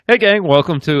Hey, gang,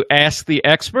 welcome to Ask the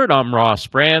Expert. I'm Ross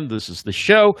Brand. This is the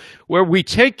show where we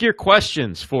take your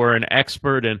questions for an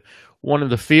expert in one of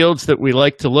the fields that we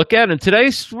like to look at. And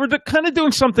today we're kind of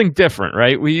doing something different,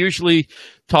 right? We usually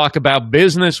talk about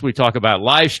business, we talk about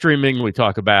live streaming, we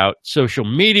talk about social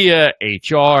media,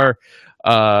 HR,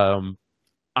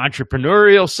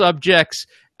 entrepreneurial subjects.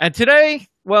 And today,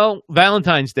 well,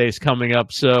 Valentine's Day is coming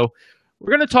up, so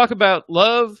we're going to talk about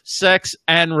love, sex,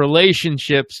 and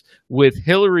relationships with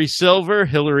Hilary Silver.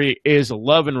 Hilary is a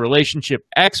love and relationship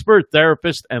expert,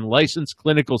 therapist, and licensed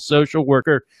clinical social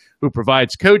worker who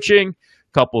provides coaching,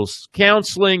 couples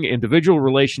counseling, individual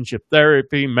relationship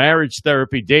therapy, marriage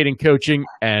therapy, dating coaching,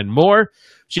 and more.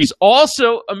 She's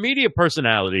also a media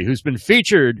personality who's been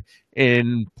featured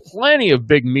in plenty of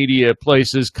big media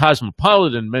places: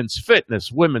 Cosmopolitan, Men's Fitness,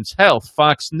 Women's Health,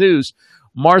 Fox News,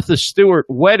 Martha Stewart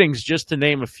Weddings, just to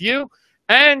name a few.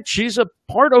 And she's a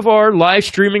part of our live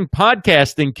streaming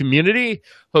podcasting community,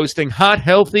 hosting Hot,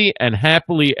 Healthy, and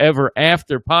Happily Ever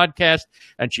After podcast.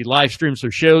 And she live streams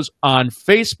her shows on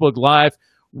Facebook Live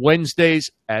Wednesdays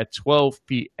at 12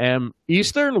 p.m.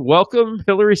 Eastern. Welcome,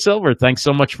 Hilary Silver. Thanks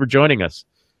so much for joining us.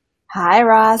 Hi,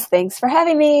 Ross. Thanks for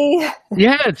having me.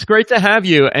 Yeah, it's great to have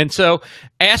you. And so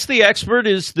Ask the Expert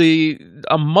is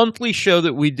a monthly show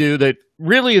that we do that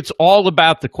really it's all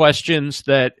about the questions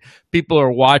that people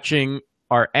are watching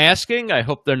are asking. I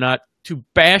hope they're not too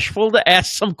bashful to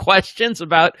ask some questions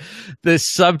about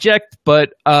this subject. But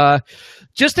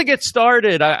just to get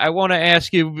started, I want to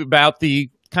ask you about a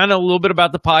little bit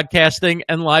about the podcasting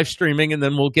and live streaming, and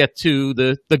then we'll get to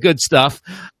the good stuff.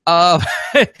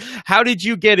 How did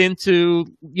you get into,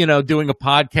 doing a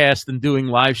podcast and doing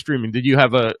live streaming? Did you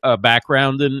have a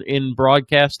background in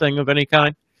broadcasting of any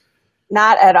kind?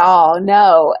 Not at all.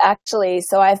 No, actually.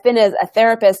 So I've been a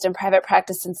therapist in private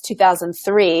practice since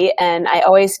 2003, and I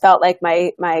always felt like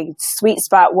my sweet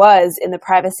spot was in the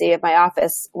privacy of my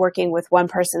office, working with one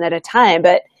person at a time.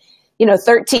 But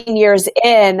 13 years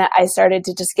in, I started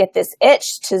to just get this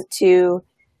itch to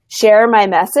share my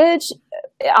message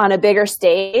on a bigger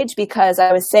stage, because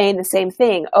I was saying the same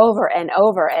thing over and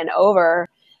over and over,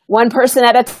 one person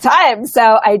at a time.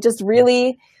 So I just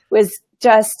really was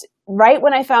just right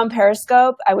when I found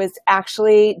Periscope, I was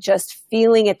actually just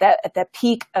feeling at the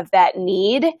peak of that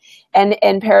need.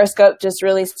 And Periscope just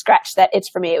really scratched that itch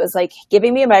for me. It was like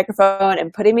giving me a microphone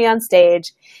and putting me on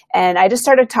stage. And I just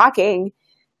started talking.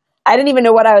 I didn't even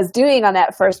know what I was doing on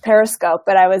that first Periscope,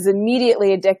 but I was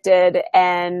immediately addicted,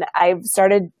 and I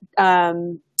started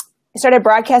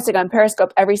broadcasting on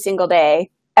Periscope every single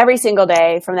day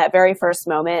from that very first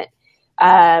moment,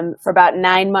 for about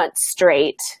 9 months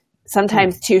straight,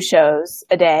 sometimes 2 shows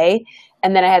a day.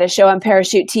 And then I had a show on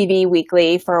Parachute TV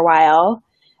weekly for a while.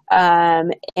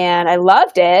 And I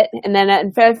loved it. And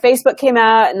then Facebook came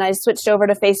out, and I switched over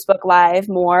to Facebook Live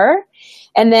more.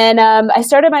 And then I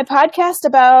started my podcast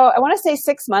about, I want to say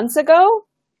 6 months ago,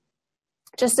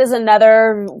 just as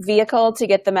another vehicle to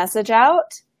get the message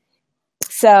out.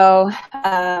 So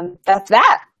that's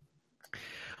that.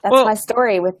 That's my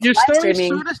story with your live story.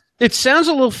 streaming. It sounds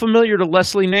a little familiar to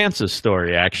Leslie Nance's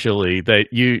story, actually, that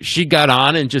she got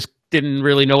on and just didn't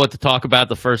really know what to talk about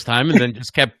the first time, and then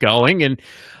just kept going. And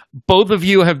both of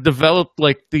you have developed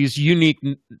like these unique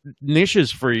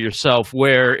niches for yourself,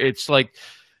 where it's like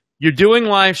you're doing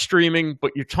live streaming,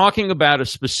 but you're talking about a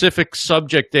specific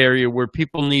subject area where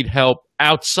people need help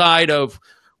outside of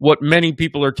what many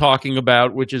people are talking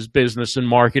about, which is business and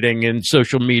marketing and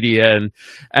social media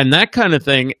and that kind of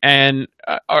thing. And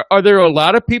are there a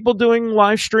lot of people doing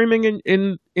live streaming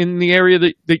in the area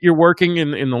that you're working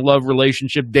in the love,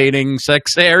 relationship, dating,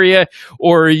 sex area?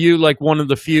 Or are you like one of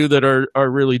the few that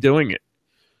are really doing it?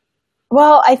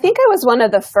 Well, I think I was one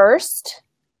of the first,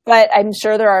 but I'm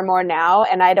sure there are more now,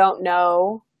 and I don't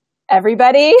know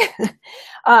everybody.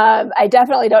 I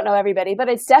definitely don't know everybody, but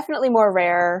it's definitely more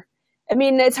rare. I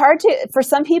mean, it's hard for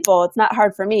some people, it's not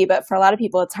hard for me, but for a lot of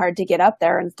people, it's hard to get up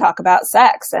there and talk about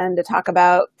sex and to talk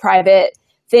about private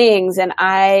things. And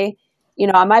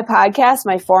on my podcast,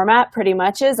 my format pretty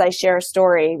much is I share a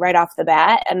story right off the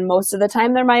bat. And most of the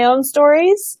time they're my own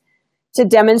stories to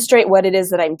demonstrate what it is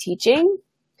that I'm teaching.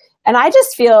 And I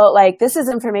just feel like this is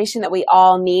information that we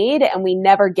all need, and we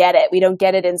never get it. We don't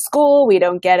get it in school. We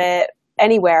don't get it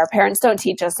anywhere. Parents don't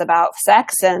teach us about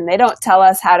sex, and they don't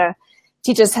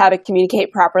teach us how to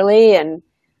communicate properly and,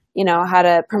 how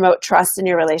to promote trust in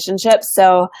your relationships.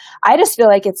 So I just feel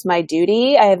like it's my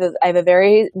duty. I have a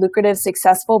very lucrative,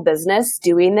 successful business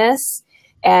doing this.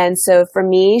 And so for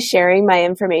me, sharing my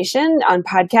information on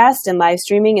podcast and live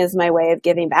streaming is my way of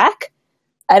giving back.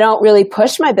 I don't really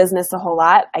push my business a whole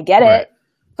lot. I get it.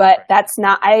 but that's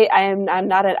not, I'm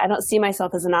not, I don't see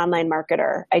myself as an online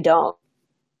marketer. I don't.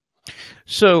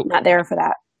 So I'm not there for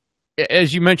that.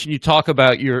 as you mentioned, you talk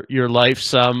about your life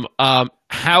some.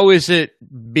 How is it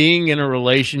being in a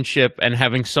relationship and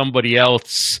having somebody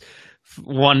else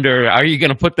wonder, are you going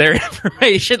to put their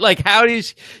information? Like, how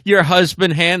does your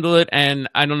husband handle it? And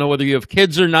I don't know whether you have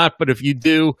kids or not, but if you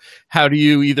do, how do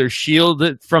you either shield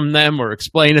it from them or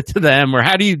explain it to them? Or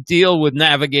how do you deal with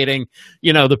navigating,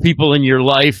 the people in your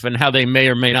life and how they may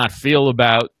or may not feel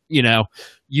about,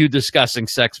 you discussing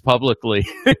sex publicly?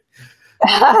 Well,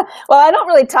 I don't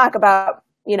really talk about,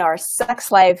 our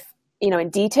sex life, in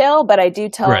detail, but I do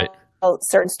tell Right.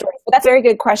 certain stories. But that's a very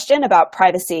good question about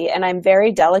privacy. And I'm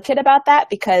very delicate about that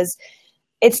because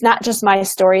it's not just my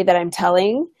story that I'm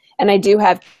telling. And I do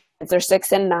have kids, they're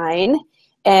 6 and 9.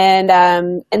 And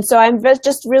so I'm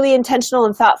just really intentional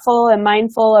and thoughtful and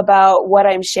mindful about what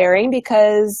I'm sharing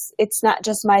because it's not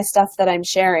just my stuff that I'm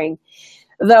sharing.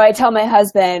 Though I tell my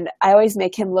husband, I always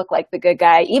make him look like the good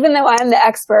guy. Even though I'm the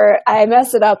expert, I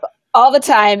mess it up all the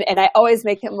time, and I always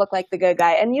make him look like the good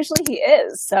guy. And usually he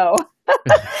is, so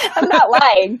I'm not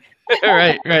lying.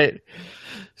 Right.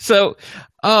 So,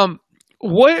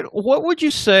 what would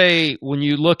you say when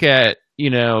you look at,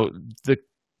 the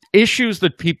issues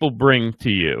that people bring to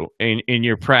you in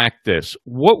your practice?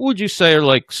 What would you say are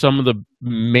like some of the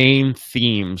main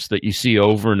themes that you see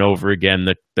over and over again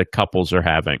that couples are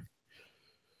having?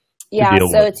 Yeah,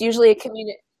 so it's usually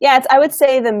I would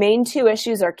say the main 2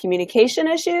 issues are communication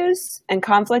issues and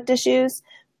conflict issues,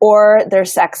 or their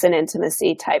sex and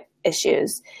intimacy type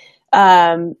issues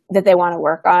that they want to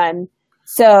work on.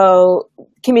 So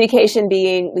communication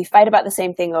being we fight about the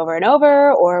same thing over and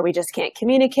over, or we just can't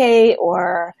communicate,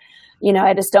 or,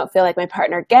 I just don't feel like my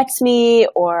partner gets me,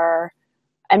 or,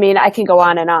 I can go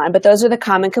on, but those are the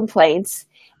common complaints.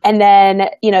 And then,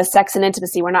 sex and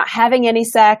intimacy, we're not having any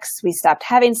sex. We stopped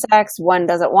having sex. One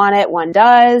doesn't want it. One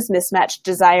does. Mismatched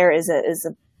desire is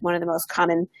one of the most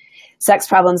common sex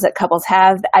problems that couples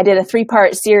have. I did a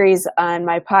 3-part series on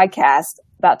my podcast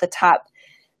about the top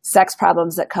sex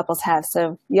problems that couples have.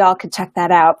 So y'all can check that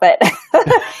out. But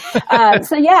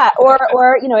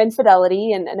or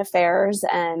infidelity and affairs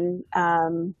and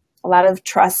a lot of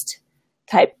trust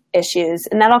type issues.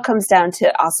 And that all comes down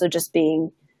to also just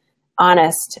being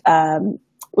honest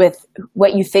with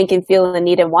what you think and feel and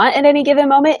need and want at any given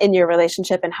moment in your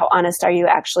relationship, and how honest are you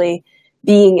actually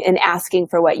being and asking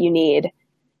for what you need.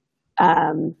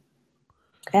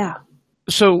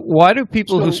 So why do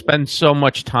people who spend so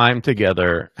much time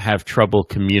together have trouble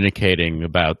communicating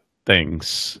about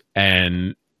things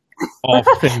and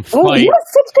often fight? You have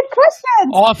such good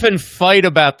questions. Often fight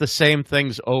about the same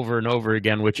things over and over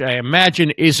again, which I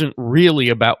imagine isn't really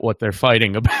about what they're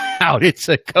fighting about. It's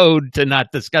a code to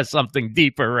not discuss something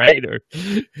deeper, right?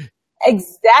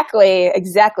 Exactly.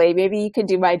 Maybe you could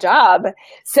do my job.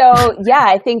 So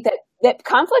I think that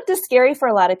conflict is scary for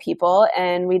a lot of people,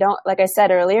 and we don't, like I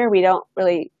said earlier, we don't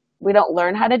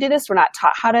learn how to do this. We're not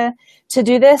taught how to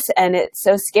do this, and it's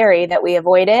so scary that we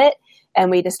avoid it and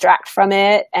we distract from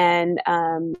it, and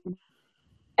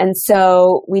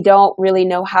so we don't really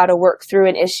know how to work through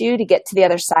an issue to get to the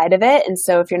other side of it. And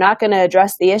so if you're not going to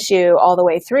address the issue all the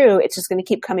way through, it's just going to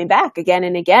keep coming back again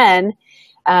and again.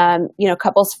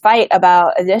 Couples fight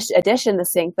about a dish in the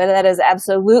sink, but that is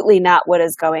absolutely not what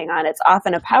is going on. It's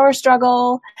often a power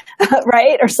struggle,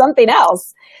 right? Or something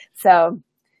else. So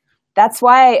that's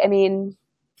why,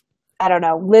 I don't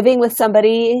know, living with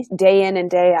somebody day in and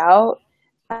day out,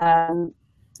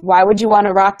 why would you want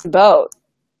to rock the boat?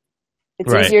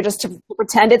 It's easier just to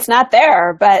pretend it's not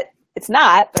there, but it's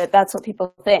not, but that's what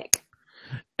people think.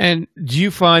 And do you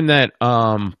find that,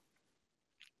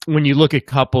 when you look at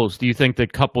couples, do you think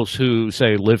that couples who,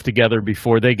 say, live together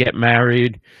before they get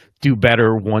married do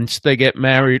better once they get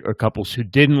married, or couples who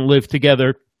didn't live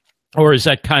together? Or is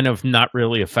that kind of not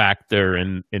really a factor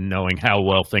in knowing how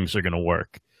well things are going to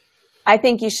work? I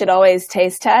think you should always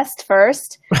taste test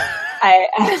first.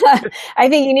 I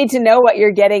think you need to know what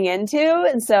you're getting into.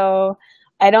 And so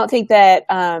I don't think that,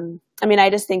 I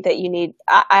just think that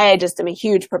I just am a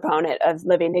huge proponent of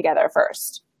living together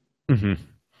first. Mm-hmm.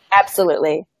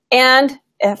 Absolutely. And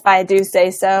if I do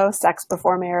say so, sex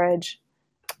before marriage.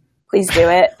 Please do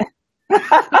it.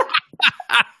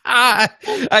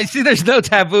 I see there's no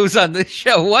taboos on this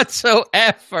show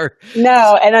whatsoever.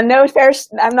 No, and I'm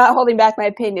not holding back my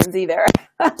opinions either.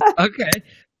 Okay.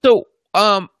 So,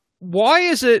 why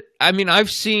is it,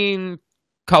 I've seen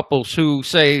couples who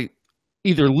say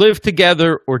either live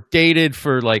together or dated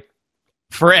for like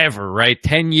forever, right?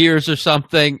 10 years or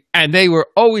something, and they were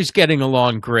always getting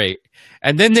along great.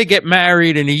 and then they get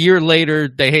married, and a year later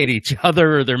they hate each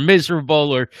other, or they're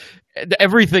miserable, or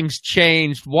everything's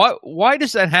changed. Why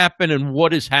does that happen, and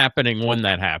what is happening when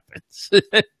that happens?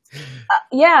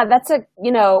 Yeah, that's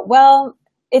well,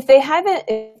 if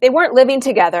they weren't living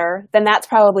together, then that's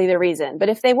probably the reason. But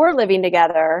if they were living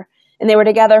together and they were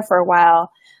together for a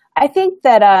while, I think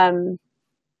that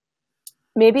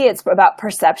maybe it's about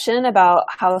perception about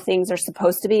how things are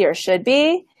supposed to be or should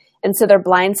be. And so they're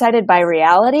blindsided by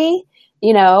reality,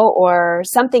 or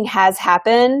something has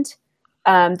happened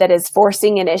that is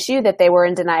forcing an issue that they were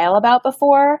in denial about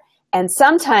before. And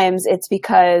sometimes it's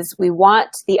because we want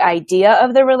the idea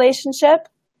of the relationship.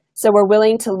 So we're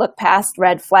willing to look past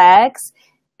red flags.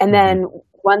 And then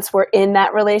once we're in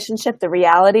that relationship, the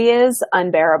reality is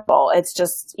unbearable. It's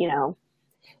just,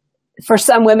 for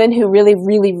some women who really,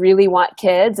 really, really want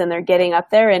kids and they're getting up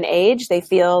there in age, they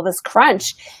feel this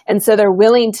crunch. And so they're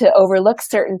willing to overlook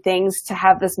certain things to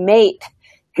have this mate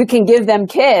who can give them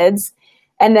kids.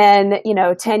 And then,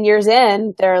 10 years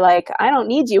in, they're like, I don't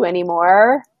need you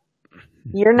anymore.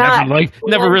 You're not.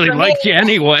 Never really liked you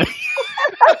anyway.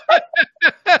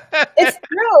 It's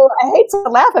true. I hate to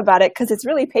laugh about it because it's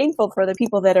really painful for the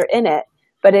people that are in it,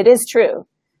 but it is true.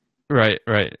 Right.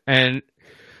 And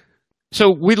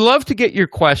so we'd love to get your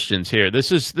questions here.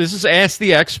 This is Ask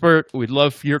the Expert. We'd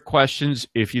love your questions.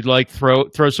 If you'd like,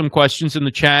 throw some questions in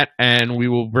the chat, and we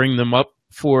will bring them up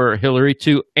for Hilary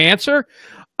to answer.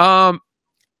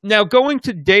 Now, going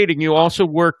to dating, you also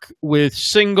work with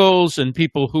singles and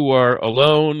people who are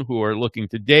alone, who are looking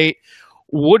to date.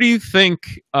 What do you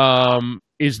think are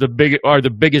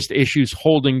the biggest issues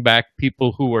holding back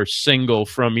people who are single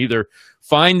from either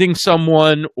finding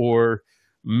someone or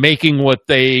making what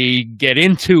they get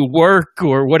into work,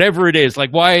 or whatever it is? Like,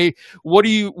 what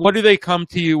do they come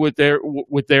to you with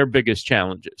their biggest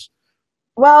challenges?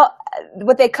 Well,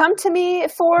 what they come to me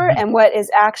for and what is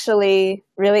actually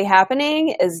really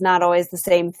happening is not always the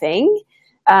same thing.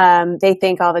 They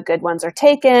think all the good ones are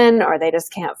taken, or they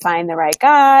just can't find the right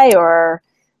guy, or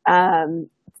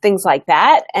things like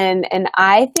that. And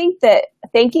I think that,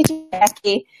 thank you,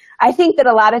 Jackie. I think that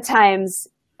a lot of times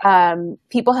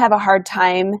people have a hard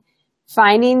time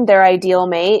finding their ideal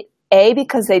mate, A,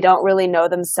 because they don't really know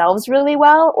themselves really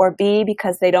well, or B,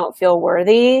 because they don't feel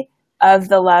worthy of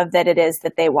the love that it is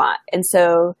that they want. And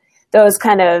so those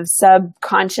kind of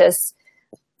subconscious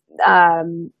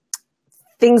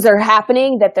things are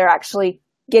happening that they're actually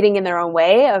getting in their own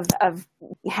way of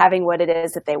having what it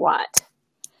is that they want.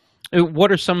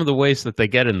 What are some of the ways that they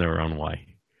get in their own way?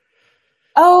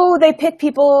 Oh, they pick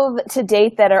people to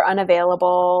date that are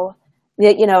unavailable.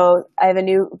 I have a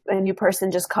new person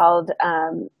just called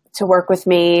to work with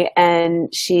me,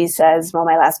 and she says, well,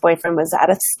 my last boyfriend was out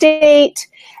of state.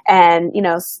 And,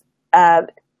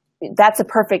 that's a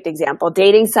perfect example.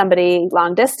 Dating somebody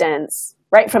long distance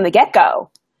right from the get-go.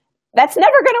 That's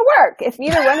never going to work. If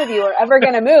neither one of you are ever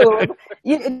going to move,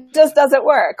 it just doesn't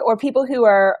work. Or people who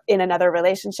are in another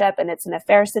relationship and it's an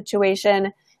affair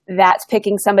situation, that's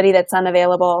picking somebody that's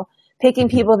unavailable. Picking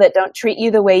people that don't treat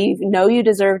you the way you know you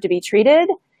deserve to be treated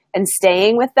and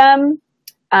staying with them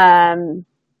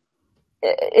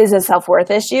is a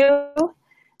self-worth issue.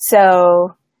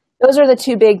 So those are the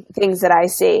two big things that I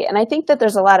see. And I think that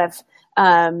there's a lot of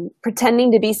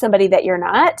pretending to be somebody that you're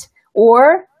not,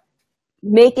 or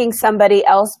making somebody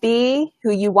else be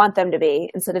who you want them to be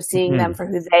instead of seeing them for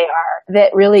who they are,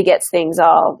 that really gets things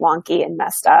all wonky and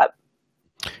messed up.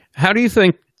 How do you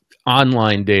think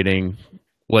online dating,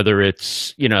 whether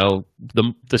it's,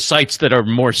 the sites that are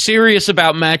more serious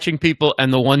about matching people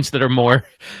and the ones that are more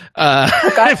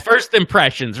first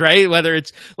impressions, right? Whether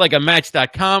it's like a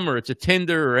Match.com or it's a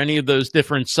Tinder or any of those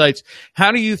different sites,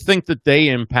 how do you think that they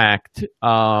impact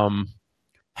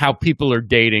how people are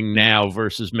dating now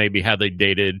versus maybe how they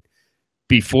dated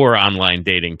before online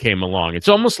dating came along? It's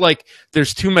almost like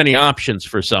there's too many options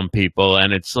for some people,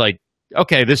 and it's like,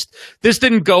 okay, this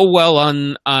didn't go well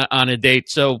on a date,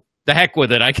 so the heck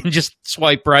with it. I can just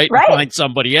swipe right and find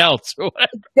somebody else.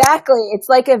 Exactly. It's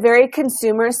like a very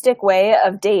consumeristic way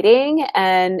of dating.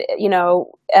 And, we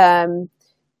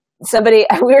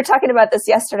were talking about this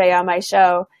yesterday on my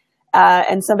show,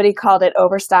 and somebody called it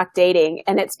overstock dating.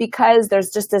 And it's because there's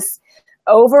just this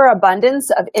overabundance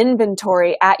of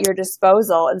inventory at your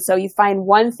disposal. And so you find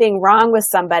one thing wrong with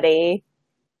somebody,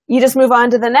 you just move on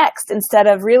to the next instead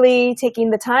of really taking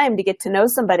the time to get to know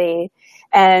somebody.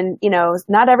 And,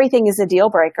 not everything is a deal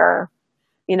breaker.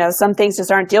 Some things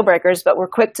just aren't deal breakers, but we're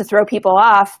quick to throw people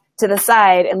off to the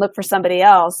side and look for somebody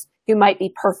else who might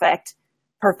be perfect.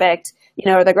 Or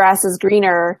the grass is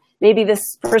greener. Maybe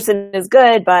this person is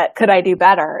good, but could I do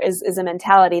better is a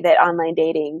mentality that online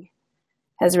dating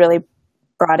has really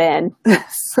brought in.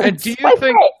 So And do it's you quite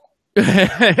think,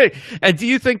 great. and do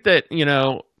you think that,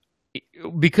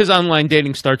 because online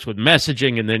dating starts with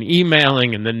messaging and then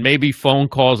emailing and then maybe phone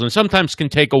calls and sometimes can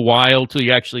take a while till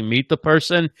you actually meet the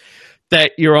person,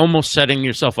 that you're almost setting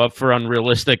yourself up for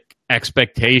unrealistic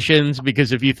expectations?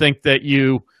 Because if you think that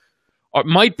you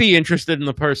might be interested in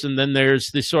the person, then there's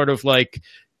this sort of like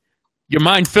your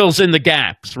mind fills in the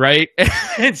gaps, right?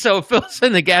 And so it fills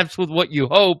in the gaps with what you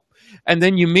hope. And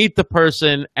then you meet the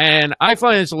person. And I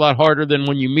find it's a lot harder than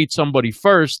when you meet somebody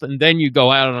first and then you go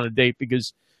out on a date,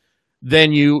 because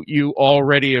then you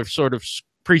already have sort of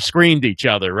pre-screened each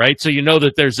other, right? So you know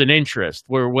that there's an interest,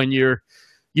 where when you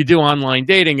do online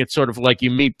dating, it's sort of like you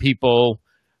meet people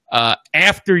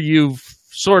after you've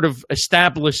sort of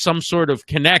established some sort of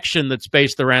connection that's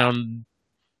based around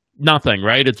nothing,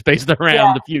 right? It's based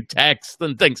around a few texts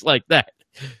and things like that.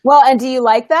 Well, and do you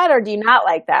like that or do you not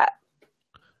like that?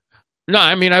 No,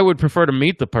 I mean, I would prefer to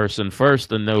meet the person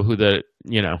first and know who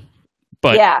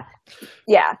but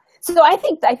Yeah. So I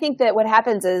think that what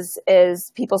happens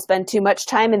is people spend too much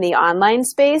time in the online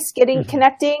space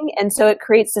connecting, and so it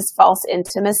creates this false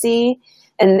intimacy,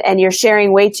 and you're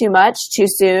sharing way too much too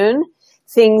soon,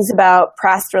 things about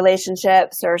past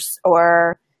relationships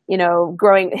or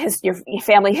growing your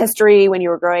family history when you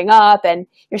were growing up, and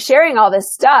you're sharing all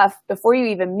this stuff before you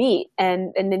even meet,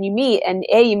 and then you meet, and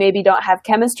you maybe don't have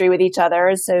chemistry with each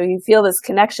other, so you feel this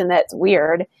connection that's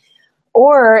weird.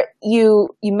 Or you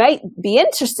might be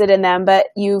interested in them, but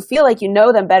you feel like you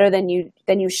know them better than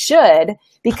you should,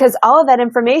 because all of that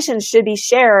information should be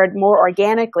shared more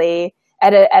organically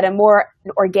at a more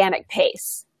organic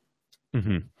pace.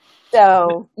 Mm-hmm.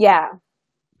 So, yeah.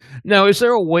 Now, is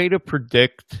there a way to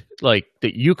predict, like,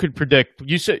 that you could predict?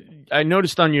 You said, I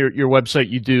noticed on your website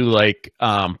you do like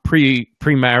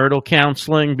premarital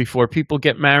counseling before people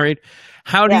get married.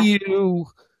 How do you?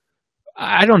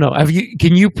 I don't know.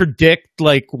 Can you predict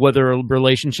like whether a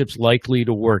relationship's likely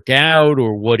to work out,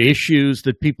 or what issues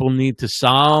that people need to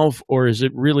solve, or is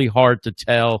it really hard to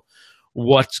tell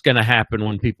what's going to happen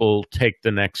when people take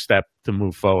the next step to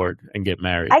move forward and get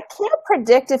married? I can't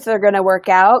predict if they're going to work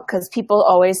out, because people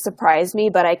always surprise me,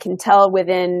 but I can tell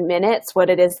within minutes what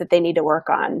it is that they need to work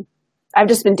on. I've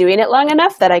just been doing it long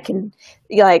enough that I can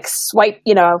like swipe,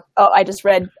 I just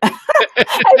read, I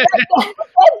read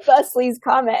Busley's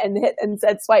comment and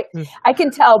said swipe. I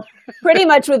can tell pretty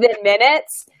much within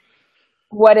minutes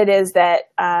what it is that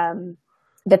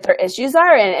their issues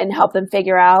are, and help them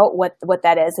figure out what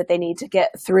that is that they need to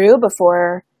get through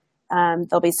before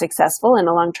they'll be successful in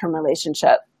a long-term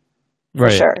relationship. For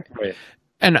sure. Right.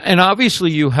 And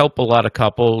obviously you help a lot of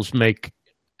couples make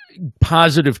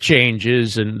positive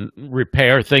changes and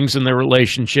repair things in their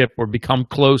relationship, or become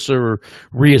closer, or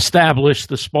reestablish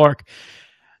the spark.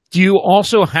 Do you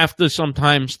also have to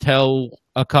sometimes tell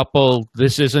a couple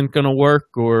this isn't going to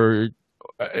work, or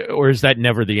is that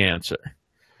never the answer?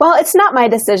 Well, it's not my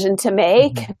decision to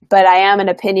make, but I am an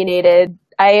opinionated.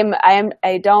 I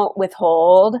don't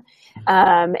withhold,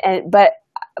 but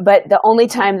the only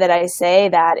time that I say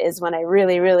that is when I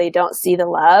really, really don't see the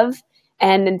love.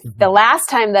 And the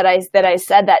last time that I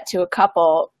said that to a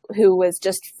couple who was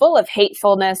just full of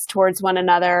hatefulness towards one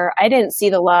another, I didn't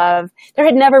see the love. There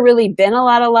had never really been a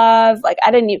lot of love. Like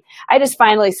I just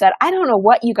finally said, I don't know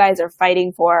what you guys are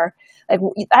fighting for. Like,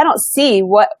 I don't see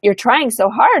what you're trying so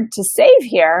hard to save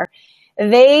here.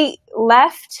 They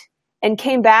left and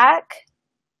came back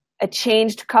a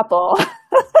changed couple.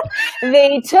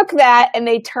 They took that and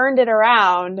they turned it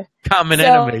around. Common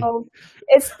enemy.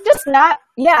 It's just not,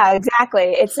 yeah,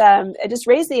 exactly. It's it just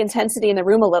raised the intensity in the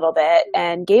room a little bit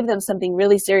and gave them something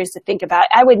really serious to think about.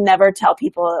 I would never tell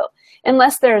people,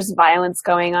 unless there's violence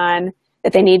going on,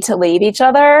 that they need to leave each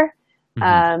other.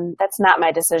 That's not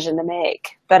my decision to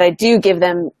make. But I do give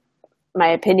them my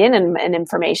opinion and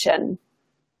information.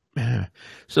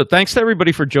 So thanks to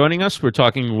everybody for joining us. We're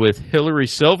talking with Hilary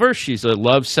Silver. She's a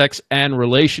love, sex, and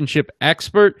relationship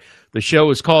expert. The show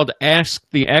is called Ask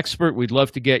the Expert. We'd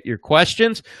love to get your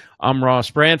questions. I'm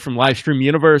Ross Brand from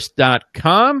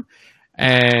LivestreamUniverse.com,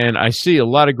 and I see a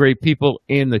lot of great people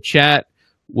in the chat.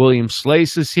 William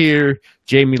Slace is here,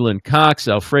 Jamie Lynn Cox,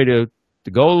 Alfredo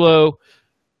DeGolo,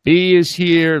 B is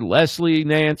here, Leslie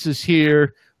Nance is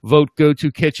here.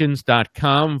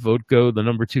 VoteGo2Kitchens.com.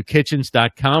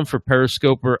 VoteGo2Kitchens.com for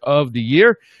Periscoper of the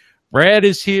Year. Brad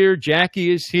is here.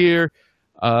 Jackie is here.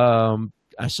 I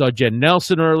saw Jen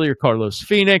Nelson earlier. Carlos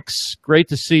Phoenix. Great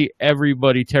to see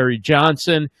everybody. Terry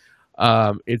Johnson.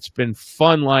 It's been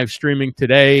fun live streaming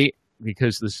today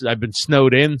because I've been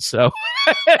snowed in, so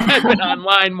I've been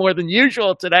online more than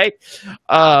usual today.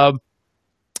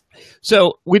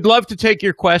 So we'd love to take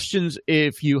your questions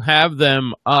if you have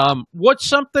them. What's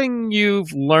something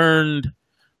you've learned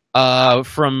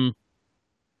from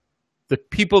the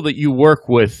people that you work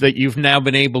with that you've now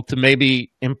been able to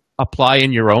maybe apply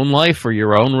in your own life or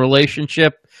your own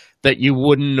relationship that you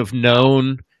wouldn't have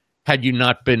known had you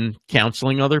not been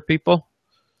counseling other people?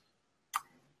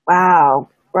 Wow,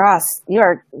 Ross, you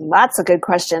are lots of good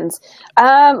questions.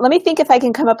 Let me think if I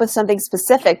can come up with something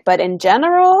specific, but in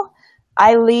general,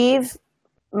 I leave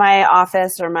my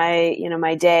office or my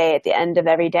day at the end of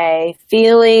every day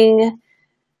feeling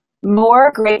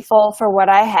more grateful for what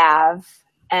I have.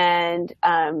 And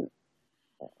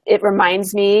it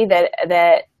reminds me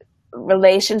that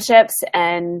relationships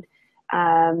and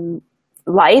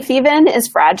life even is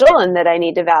fragile, and that I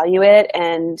need to value it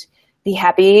and be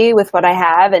happy with what I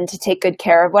have and to take good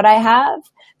care of what I have,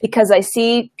 because I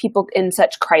see people in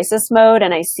such crisis mode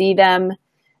and I see them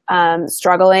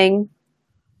struggling.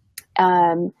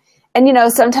 And,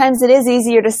 sometimes it is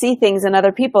easier to see things in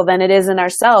other people than it is in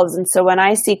ourselves. And so when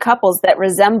I see couples that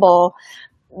resemble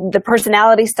the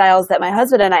personality styles that my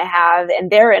husband and I have,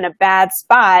 and they're in a bad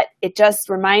spot, it just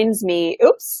reminds me,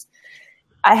 oops,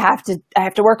 I have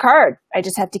to work hard. I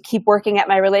just have to keep working at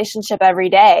my relationship every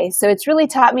day. So it's really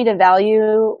taught me to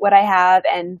value what I have,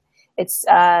 and it's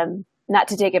not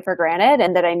to take it for granted,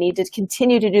 and that I need to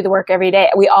continue to do the work every day.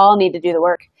 We all need to do the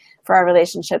work for our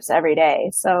relationships every day.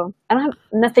 So I don't have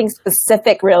nothing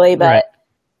specific really, but right.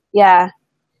 Yeah.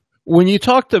 When you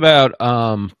talked about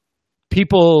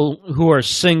people who are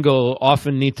single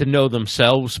often need to know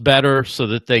themselves better so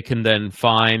that they can then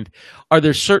are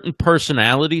there certain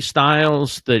personality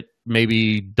styles that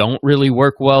maybe don't really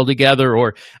work well together?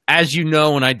 Or as you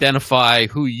know and identify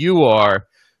who you are,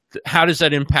 how does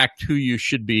that impact who you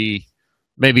should be?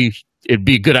 Maybe it'd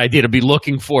be a good idea to be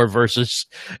looking for versus,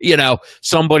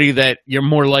 somebody that you're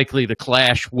more likely to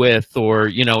clash with, or,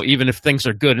 even if things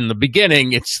are good in the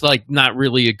beginning, it's like not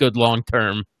really a good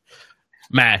long-term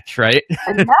match, right?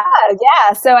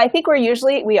 Yeah. So I think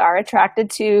we are attracted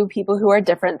to people who are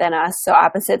different than us. So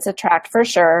opposites attract for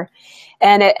sure.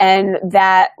 And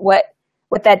that what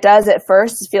that does at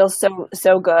first feels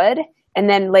so good. And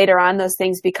then later on, those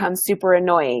things become super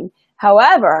annoying.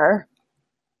 However,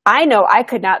 I know I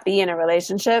could not be in a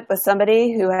relationship with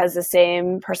somebody who has the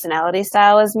same personality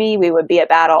style as me. We would be at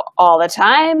battle all the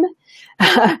time,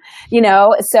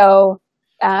 So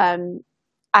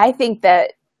I think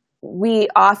that we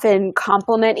often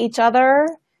complement each other,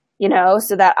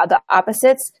 so that the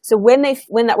opposites. So I'm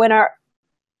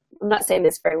not saying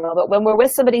this very well, but when we're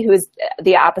with somebody who is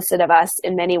the opposite of us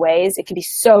in many ways, it can be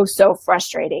so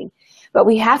frustrating. But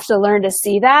we have to learn to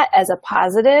see that as a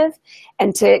positive,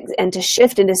 and to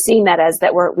shift into seeing that as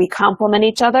that we complement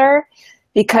each other.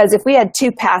 Because if we had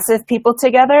two passive people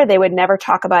together, they would never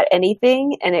talk about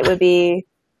anything, and it would be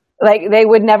like they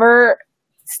would never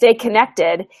stay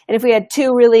connected. And if we had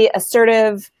two really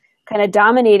assertive, kind of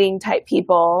dominating type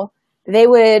people, they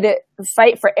would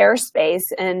fight for airspace,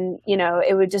 and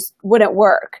it wouldn't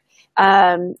work.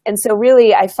 And so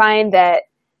really I find that,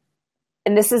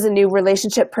 and this is a new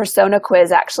relationship persona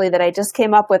quiz actually that I just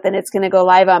came up with, and it's going to go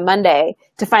live on Monday,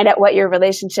 to find out what your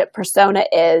relationship persona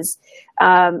is,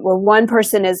 where one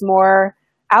person is more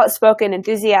outspoken,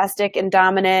 enthusiastic, and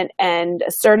dominant, and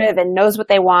assertive, and knows what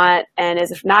they want, and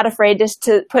is not afraid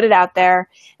to put it out there,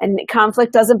 and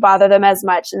conflict doesn't bother them as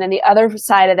much. And then the other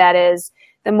side of that is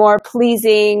the more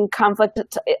pleasing, conflict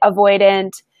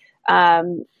avoidant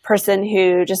person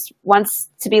who just wants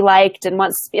to be liked and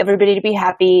wants everybody to be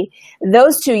happy.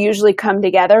 Those two usually come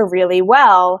together really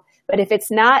well. But if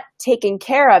it's not taken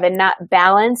care of and not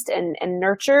balanced and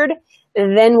nurtured,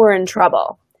 then we're in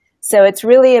trouble. So it's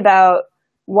really about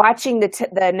watching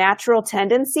the natural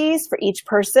tendencies for each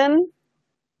person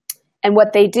and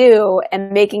what they do,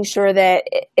 and making sure that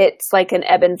it's like an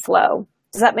ebb and flow.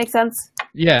 Does that make sense?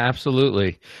 Yeah,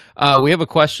 absolutely. We have a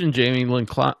question. Jamie Lynn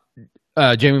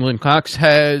Cox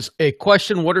has a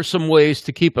question. What are some ways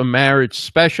to keep a marriage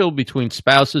special between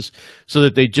spouses so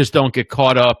that they just don't get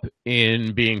caught up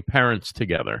in being parents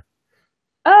together?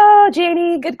 Oh,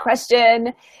 Janie, good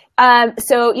question.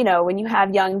 So, when you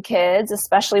have young kids,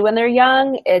 especially when they're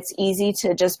young, it's easy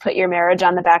to just put your marriage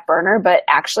on the back burner. But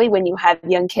actually, when you have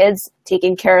young kids,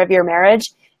 taking care of your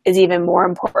marriage is even more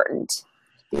important,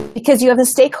 because you have the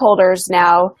stakeholders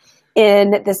now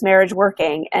in this marriage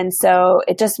working. And so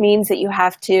it just means that you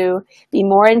have to be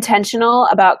more intentional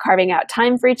about carving out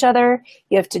time for each other.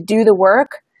 You have to do the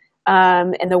work.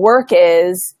 And the work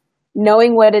is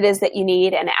knowing what it is that you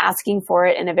need and asking for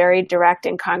it in a very direct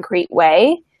and concrete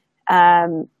way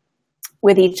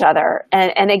with each other.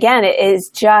 And again, it is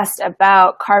just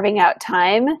about carving out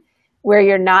time where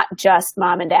you're not just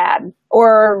mom and dad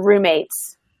or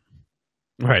roommates.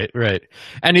 Right, right.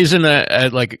 And isn't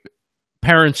like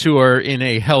parents who are in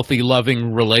a healthy,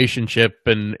 loving relationship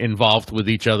and involved with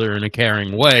each other in a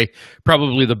caring way,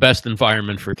 probably the best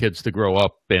environment for kids to grow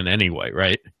up in anyway,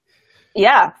 right?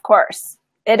 Yeah, of course.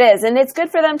 It is. And it's good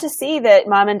for them to see that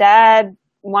mom and dad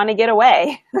want to get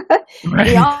away. We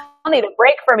Right. all need a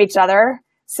break from each other.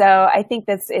 So I think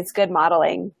it's good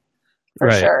modeling for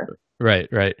Right. sure. Right,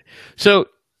 right. So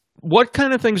what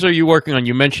kind of things are you working on?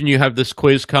 You mentioned you have this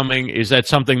quiz coming. Is that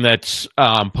something that's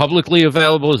publicly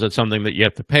available? Is that something that you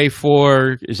have to pay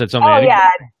for? Is that something? Oh yeah,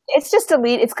 it's just a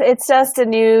lead. It's just a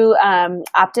new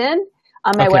opt-in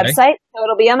on my Okay. website. So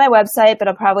it'll be on my website, but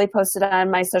I'll probably post it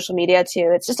on my social media too.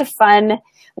 It's just a fun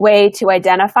way to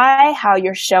identify how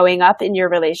you're showing up in your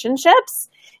relationships,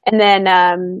 and then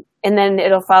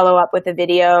it'll follow up with a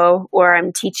video where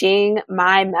I'm teaching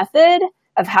my method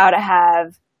of how to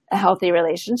have a healthy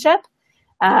relationship.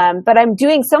 But I'm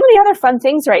doing so many other fun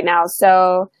things right now.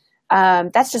 So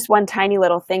that's just one tiny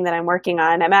little thing that I'm working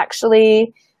on. I'm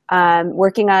actually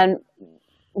working on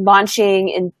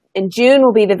launching in June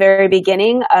will be the very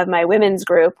beginning of my women's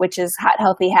group, which is Hot,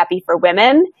 Healthy, Happy for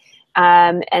Women.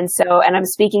 And I'm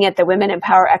speaking at the Women in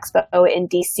Power Expo in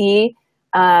DC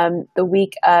the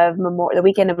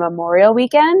weekend of Memorial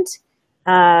Weekend.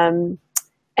 And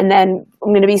then I'm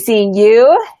going to be seeing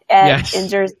you in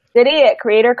Jersey City at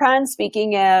CreatorCon,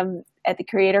 speaking at the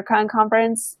CreatorCon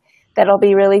conference. That'll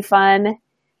be really fun.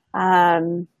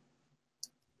 What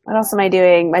else am I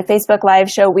doing? My Facebook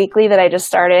Live show weekly that I just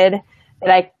started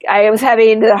that I was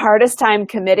having the hardest time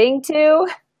committing to.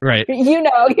 Right. You're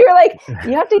like,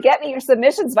 you have to get me your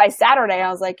submissions by Saturday. I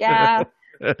was like, yeah,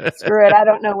 screw it. I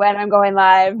don't know when I'm going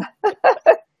live.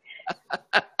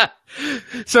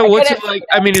 So what's it like?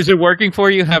 I mean, is it working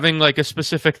for you having like a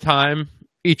specific time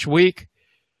each week?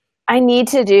 I need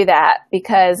to do that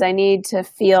because I need to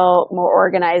feel more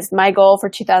organized. My goal for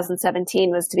 2017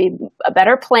 was to be a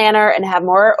better planner and have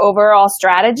more overall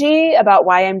strategy about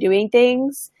why I'm doing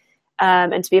things,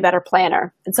 and to be a better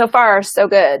planner. And so far, so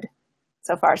good.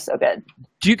 So far, so good.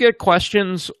 Do you get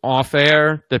questions off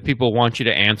air that people want you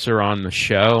to answer on the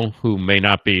show who may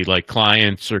not be like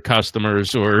clients or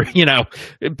customers or,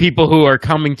 people who are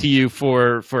coming to you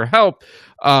for help,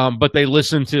 but they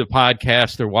listen to the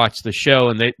podcast or watch the show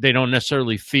and they don't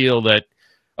necessarily feel that,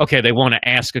 okay, they want to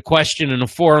ask a question in a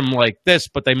forum like this,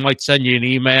 but they might send you an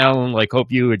email and like hope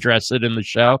you address it in the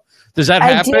show. Does that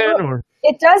happen? Or?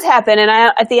 It does happen. And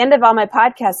at the end of all my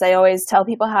podcasts, I always tell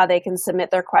people how they can submit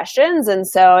their questions. And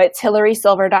so it's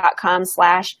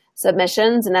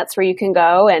hilarysilver.com/submissions. And that's where you can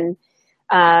go and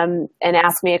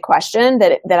ask me a question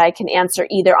that I can answer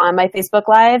either on my Facebook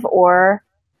Live or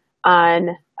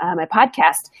on my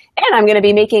podcast. And I'm going to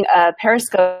be making a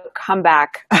Periscope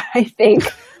comeback, I think.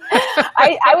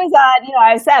 I was on,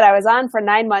 I was on for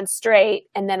 9 months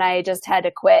straight and then I just had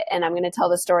to quit. And I'm going to tell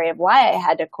the story of why I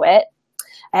had to quit.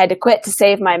 I had to quit to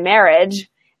save my marriage.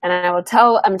 And I'm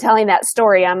telling that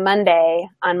story on Monday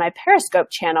on my Periscope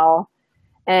channel.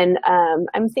 And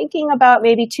I'm thinking about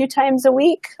maybe 2 times a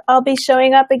week I'll be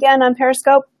showing up again on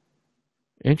Periscope.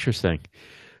 Interesting.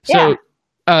 So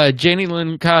Janie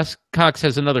Lynn Cox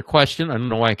has another question. I don't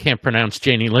know why I can't pronounce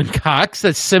Janie Lynn Cox.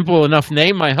 That's a simple enough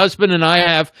name. My husband and I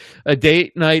have a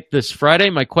date night this Friday.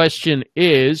 My question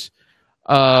is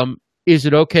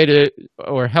it okay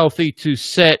or healthy to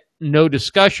set no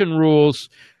discussion rules,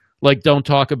 like don't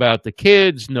talk about the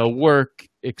kids, no work,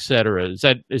 etc.? Is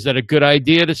that a good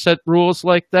idea to set rules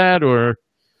like that, or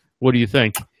what do you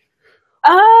think?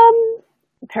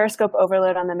 Periscope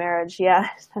overload on the marriage. Yeah,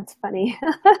 that's funny.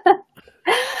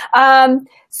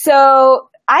 So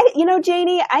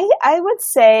Janie, I would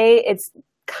say it's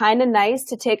kind of nice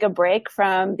to take a break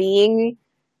from being,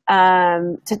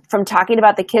 from talking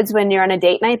about the kids when you're on a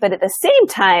date night, but at the same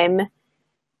time,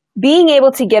 being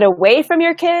able to get away from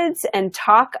your kids and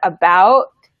talk about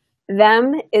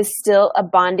them is still a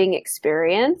bonding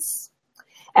experience.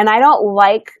 And I don't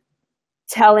like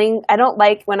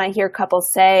when I hear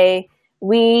couples say,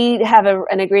 we have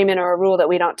an agreement or a rule that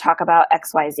we don't talk about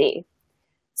XYZ.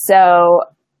 So,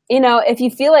 if you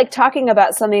feel like talking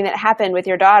about something that happened with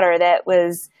your daughter that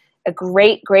was a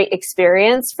great, great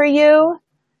experience for you,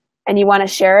 and you want to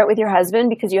share it with your husband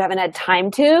because you haven't had time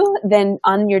to, then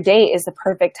on your date is the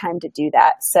perfect time to do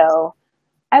that. So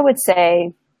I would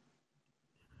say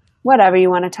whatever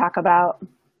you want to talk about.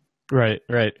 Right.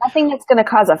 Nothing that's going to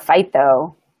cause a fight,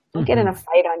 though. Don't get in a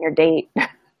fight on your date.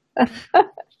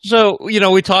 So,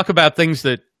 we talk about things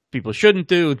that people shouldn't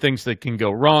do, things that can go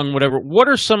wrong, whatever. What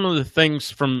are some of the things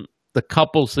from the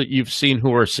couples that you've seen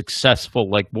who are successful?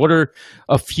 Like, what are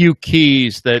a few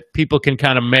keys that people can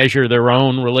kind of measure their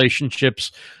own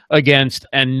relationships against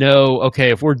and know,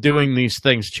 okay, if we're doing these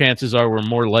things, chances are we're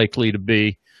more likely to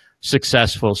be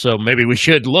successful. So maybe we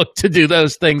should look to do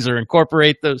those things or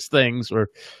incorporate those things. Or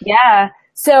Yeah.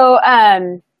 So,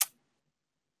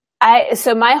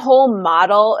 so my whole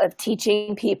model of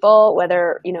teaching people,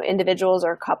 whether, individuals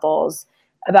or couples,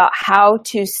 about how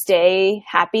to stay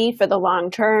happy for the long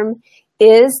term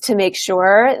is to make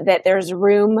sure that there's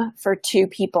room for two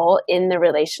people in the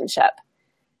relationship.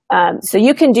 So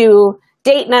you can do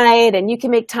date night and you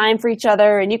can make time for each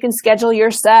other and you can schedule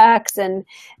your sex and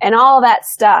all that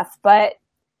stuff. But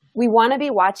we want to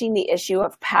be watching the issue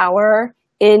of power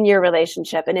in your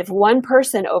relationship. And if one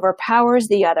person overpowers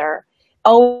the other,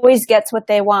 always gets what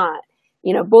they want,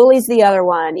 bullies the other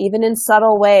one, even in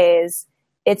subtle ways,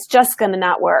 it's just going to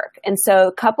not work. And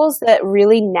so couples that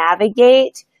really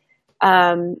navigate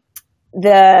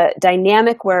the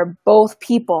dynamic where both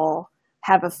people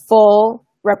have a full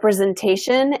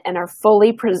representation and are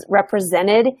fully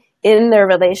represented in their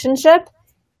relationship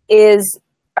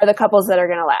are the couples that are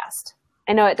going to last.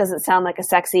 I know it doesn't sound like a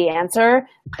sexy answer,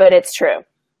 but it's true.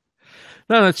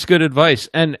 No, that's good advice.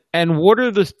 And what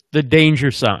are the danger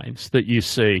signs that you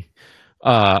see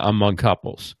among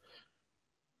couples?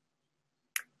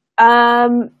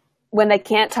 When they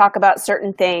can't talk about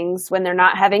certain things, when they're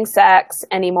not having sex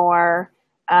anymore,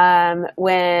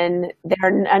 when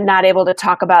they're not able to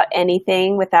talk about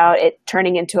anything without it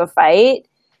turning into a fight.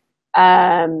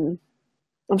 I'm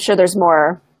sure there's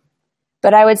more,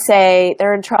 but I would say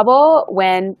they're in trouble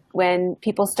when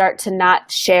people start to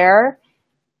not share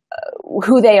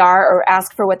who they are or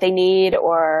ask for what they need,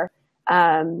 or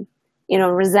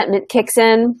resentment kicks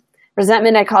in.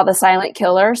 Resentment, I call the silent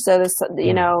killer. So this,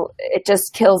 it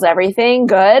just kills everything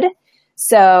good.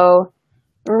 So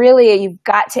really, you've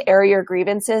got to air your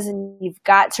grievances and you've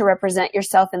got to represent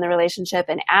yourself in the relationship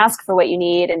and ask for what you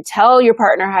need and tell your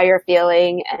partner how you're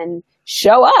feeling and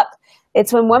show up.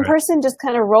 It's when one person just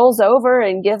kind of rolls over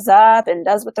and gives up and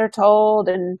does what they're told,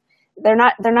 and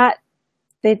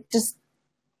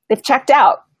they've checked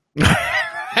out.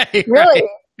 Really.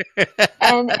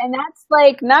 And that's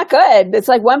like not good. It's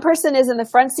like one person is in the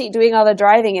front seat doing all the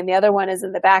driving and the other one is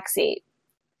in the back seat.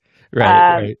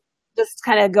 Right. Just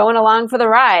kind of going along for the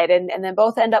ride, and then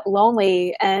both end up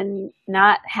lonely and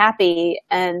not happy,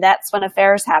 and that's when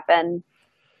affairs happen.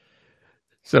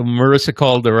 So Marissa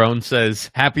Calderon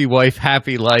says, "Happy wife,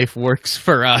 happy life works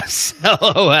for us."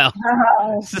 LOL.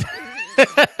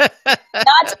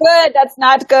 Not good. That's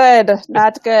not good.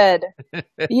 Not good.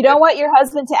 You don't want your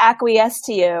husband to acquiesce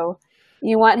to you.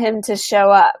 You want him to show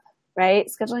up, right?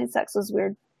 Scheduling sex was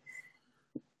weird.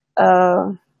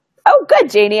 Oh, good,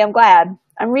 Janie. I'm glad.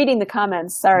 I'm reading the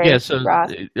comments. Sorry. Yeah, so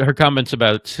Ross. Her comments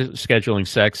about scheduling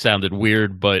sex sounded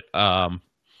weird, but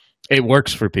it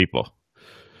works for people.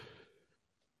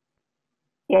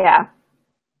 Yeah.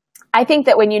 I think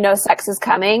that when you know sex is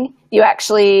coming, you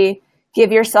actually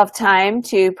give yourself time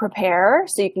to prepare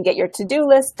so you can get your to-do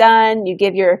list done. You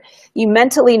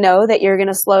mentally know that you're going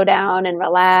to slow down and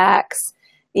relax,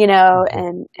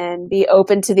 and be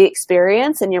open to the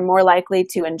experience, and you're more likely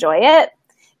to enjoy it.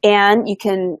 And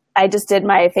I just did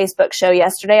my Facebook show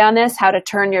yesterday on this, how to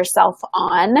turn yourself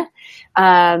on,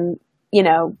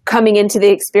 coming into the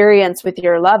experience with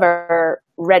your lover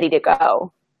ready to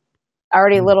go.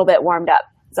 Already a little bit warmed up.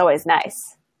 It's always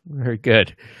nice. Very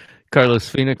good. Carlos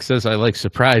Phoenix says, "I like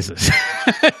surprises."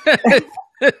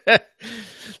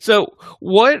 So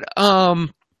what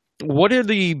are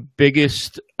the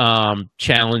biggest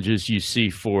challenges you see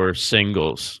for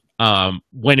singles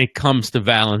when it comes to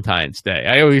Valentine's Day?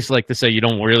 I always like to say you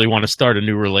don't really want to start a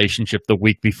new relationship the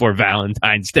week before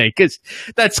Valentine's Day, because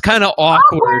that's kind of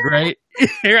awkward, right?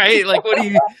 Right? Like, what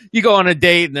do you go on a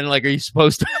date and then how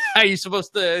are you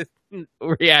supposed to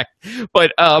react?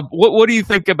 But what do you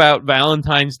think about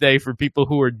Valentine's Day for people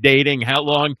who are dating? How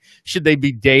long should they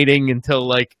be dating until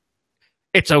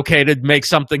it's okay to make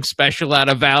something special out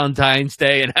of Valentine's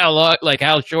Day, and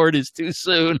how short is too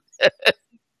soon?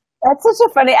 That's such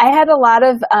a funny. I had a lot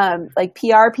of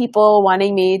PR people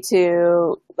wanting me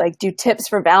to do tips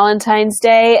for Valentine's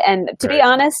Day, and to be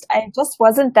honest, I just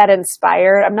wasn't that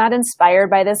inspired. I'm not inspired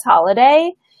by this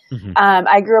holiday. Mm-hmm.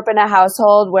 I grew up in a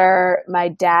household where my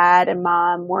dad and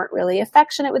mom weren't really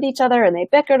affectionate with each other, and they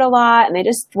bickered a lot, and they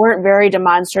just weren't very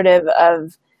demonstrative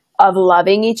of of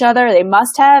loving each other. They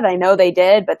must have. I know they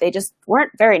did, but they just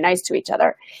weren't very nice to each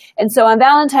other. And so on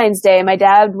Valentine's Day, my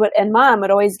dad and mom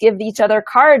would always give each other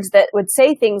cards that would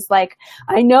say things like,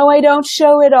 I know I don't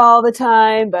show it all the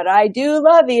time, but I do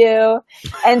love you.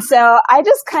 And so I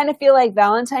just kind of feel like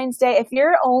Valentine's Day, if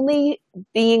you're only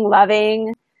being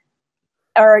loving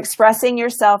or expressing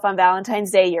yourself on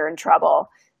Valentine's Day, you're in trouble.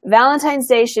 Valentine's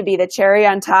Day should be the cherry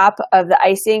on top of the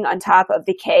icing on top of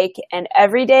the cake. And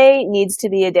every day needs to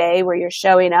be a day where you're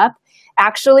showing up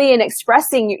actually and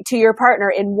expressing to your partner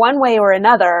in one way or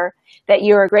another that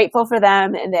you are grateful for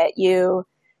them and that you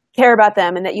care about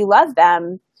them and that you love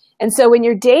them. And so when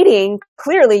you're dating,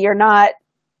 clearly you're not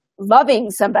loving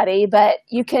somebody, but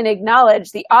you can acknowledge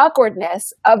the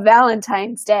awkwardness of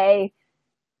Valentine's Day.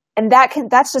 And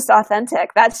that's just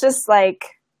authentic. That's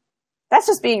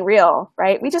just being real,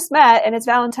 right? We just met and it's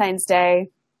Valentine's Day.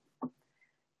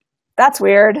 That's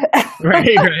weird.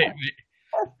 Right.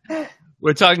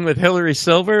 We're talking with Hilary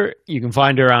Silver. You can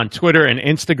find her on Twitter and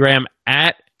Instagram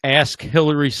at Ask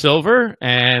Hilary Silver.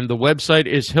 And the website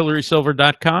is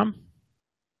hilarysilver.com.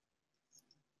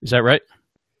 Is that right?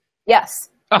 Yes.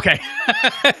 Okay.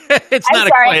 It's I'm not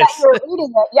sorry, a quiz. I thought you were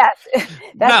reading it. Yes.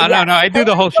 No. I do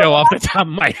the whole show off the top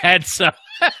of my head, so...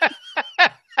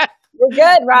 You're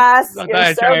good, Ross.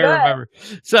 You're so good. Remember.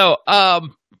 So, I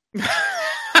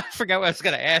forgot what I was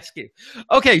going to ask you.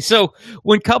 Okay, so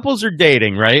when couples are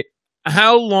dating, right,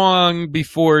 how long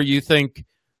before you think,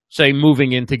 say,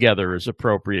 moving in together is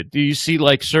appropriate? Do you see,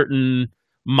 like, certain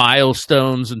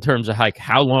milestones in terms of, like,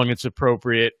 how long it's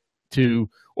appropriate to,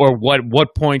 or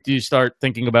what point do you start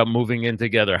thinking about moving in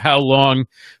together? How long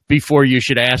before you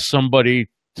should ask somebody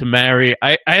to marry?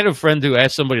 I had a friend who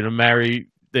asked somebody to marry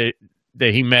that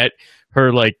he met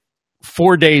her like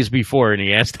 4 days before, and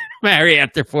he asked her to marry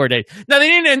after 4 days. Now, they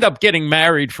didn't end up getting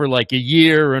married for like a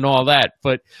year and all that,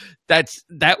 but that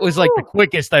was like the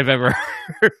quickest I've ever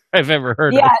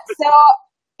heard of. Yeah, so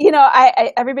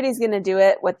I everybody's going to do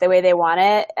it the way they want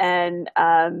it, and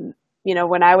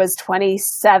when I was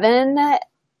 27,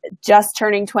 just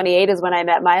turning 28 is when I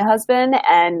met my husband,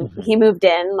 and he moved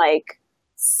in like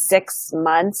 6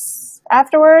 months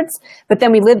afterwards, but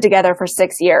then we lived together for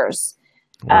 6 years.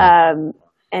 Wow.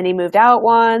 And he moved out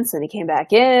once and he came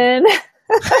back in.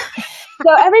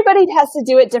 So everybody has to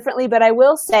do it differently, but I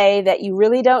will say that you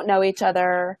really don't know each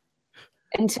other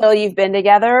until you've been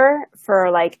together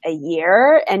for like a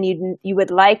year, and you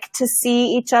would like to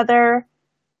see each other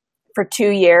for 2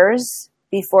 years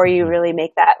before you really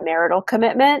make that marital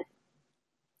commitment,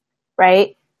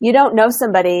 right? You don't know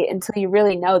somebody until you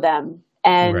really know them.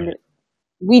 And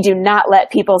we do not let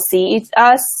people see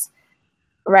us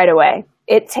right away.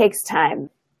 It takes time.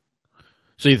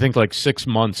 So you think like 6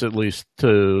 months at least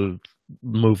to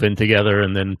move in together,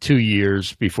 and then 2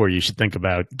 years before you should think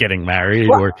about getting married?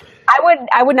 Well, or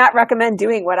I would not recommend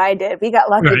doing what I did. We got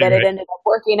lucky that it ended up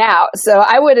working out. So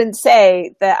I wouldn't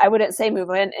say move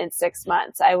in 6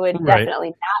 months. I would definitely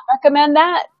not recommend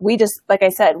that. We just, like I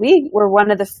said, we were one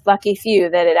of the lucky few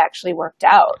that it actually worked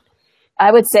out.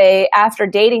 I would say after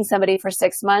dating somebody for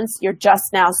 6 months, you're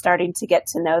just now starting to get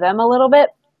to know them a little bit.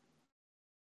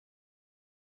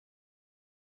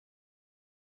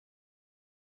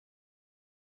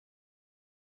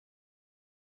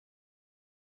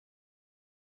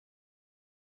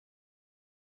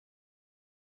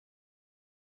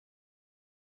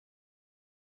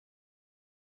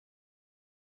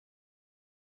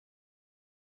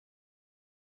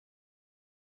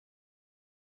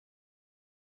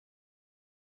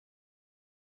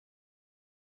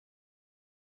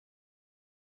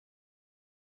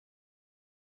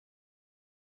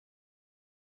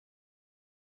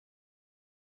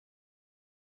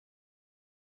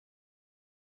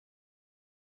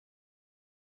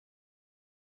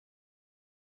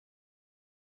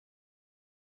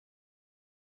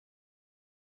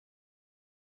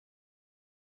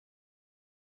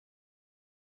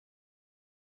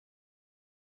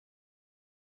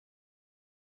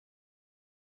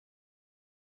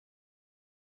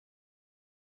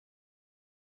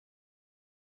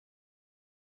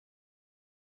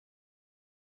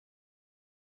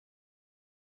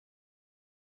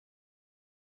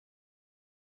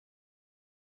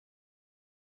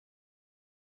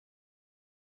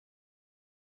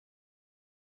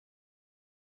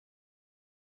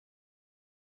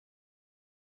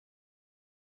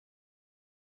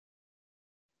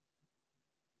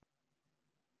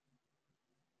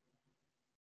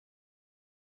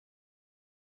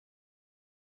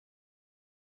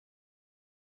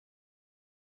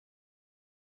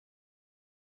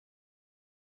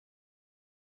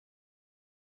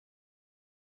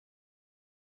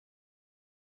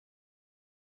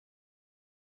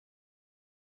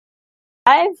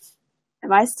 Live?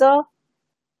 Am I still?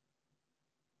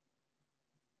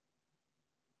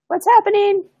 What's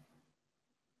happening?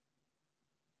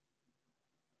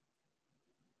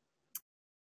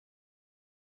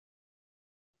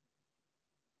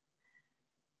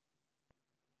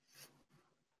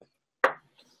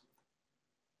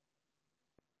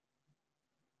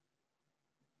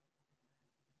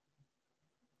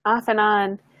 Off and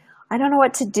on. I don't know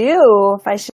what to do. If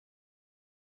I should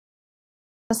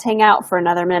just hang out for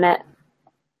another minute.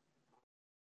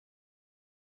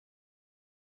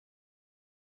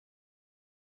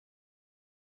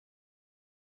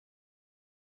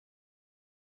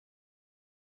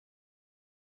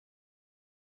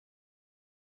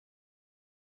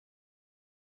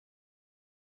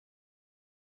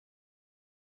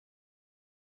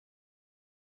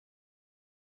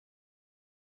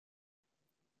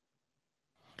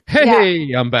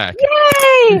 Hey, I'm back.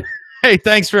 Yay! Hey,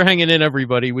 thanks for hanging in,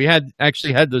 everybody. We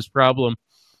actually had this problem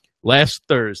last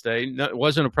Thursday. No, it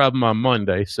wasn't a problem on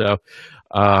Monday. So,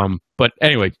 but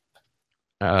anyway,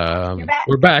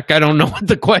 we're back. I don't know what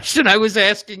the question I was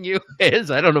asking you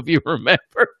is. I don't know if you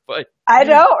remember, but I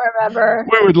don't remember.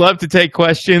 We would love to take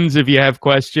questions if you have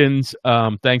questions.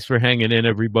 Thanks for hanging in,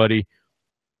 everybody.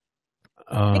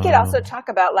 We could also talk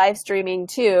about live streaming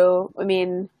too. I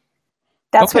mean,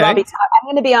 that's what I'll be talking. I'm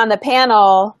going to be on the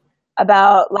panel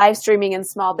about live streaming in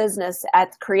small business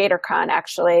at CreatorCon,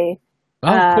 actually.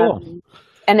 Oh, cool.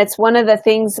 And it's one of the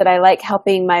things that I like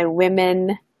helping my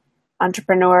women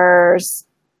entrepreneurs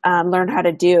learn how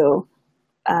to do.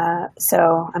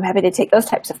 So I'm happy to take those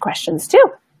types of questions too.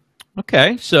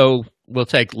 Okay. So we'll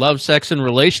take love, sex, and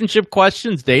relationship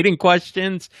questions, dating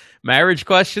questions, marriage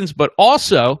questions, but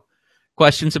also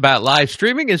questions about live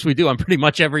streaming, as we do on pretty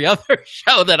much every other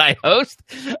show that I host.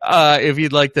 If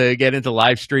you'd like to get into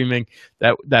live streaming,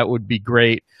 that would be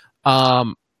great.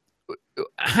 How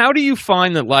do you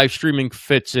find that live streaming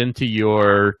fits into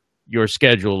your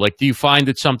schedule? Like, do you find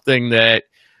it something that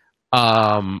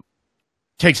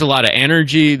takes a lot of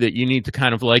energy, that you need to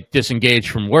kind of like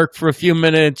disengage from work for a few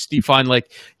minutes? Do you find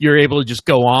like you're able to just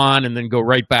go on and then go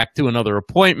right back to another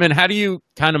appointment? How do you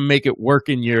kind of make it work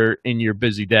in your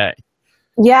busy day?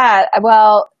 Yeah,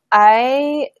 well,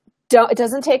 it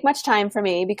doesn't take much time for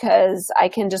me because I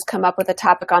can just come up with a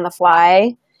topic on the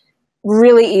fly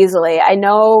really easily. I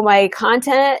know my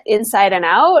content inside and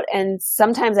out, and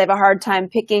sometimes I have a hard time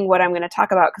picking what I'm going to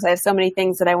talk about because I have so many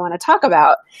things that I want to talk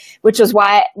about, which is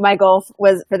why my goal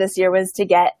for this year was to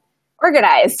get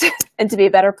organized and to be a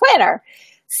better planner.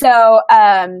 So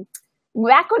back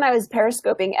when I was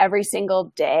periscoping every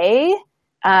single day,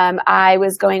 I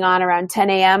was going on around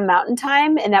 10 a.m. Mountain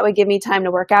Time, and that would give me time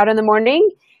to work out in the morning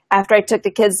after I took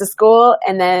the kids to school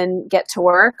and then get to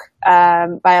work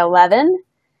by 11.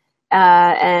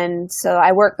 And so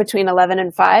I work between 11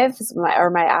 and 5,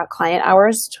 my client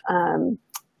hours,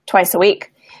 twice a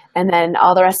week. And then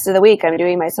all the rest of the week, I'm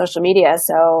doing my social media.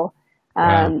 So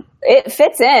it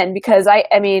fits in because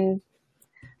I mean,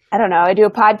 I don't know. I do a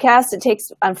podcast. It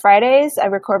takes on Fridays. I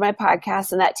record my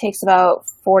podcast, and that takes about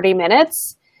 40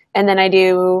 minutes. And then I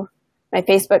do my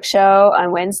Facebook show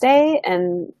on Wednesday,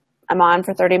 and I'm on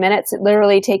for 30 minutes. It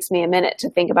literally takes me a minute to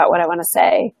think about what I want to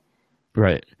say.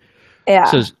 Right.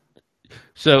 Yeah.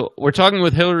 So we're talking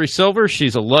with Hilary Silver.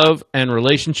 She's a love and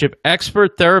relationship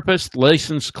expert, therapist,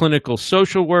 licensed clinical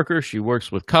social worker. She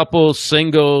works with couples,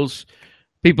 singles,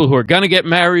 people who are going to get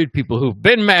married, people who've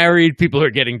been married, people who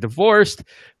are getting divorced,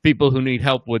 people who need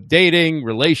help with dating,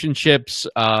 relationships.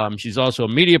 She's also a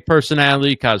media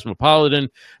personality, Cosmopolitan,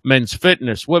 Men's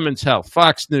Fitness, Women's Health,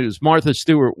 Fox News, Martha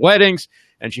Stewart Weddings,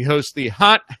 and she hosts the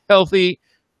Hot, Healthy,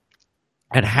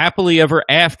 and Happily Ever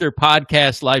After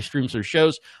podcast, live streams or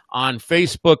shows on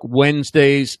Facebook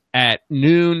Wednesdays at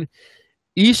noon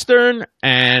Eastern.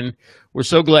 And we're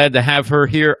so glad to have her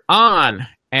here on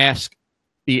Ask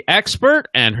the Expert,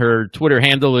 and her Twitter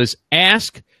handle is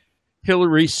Ask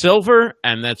Hilary Silver,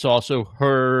 and that's also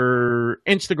her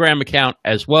Instagram account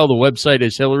as well. The website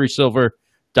is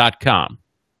hilarysilver.com.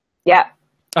 Yeah.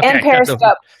 Okay, and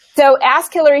Periscope. So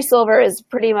Ask Hilary Silver is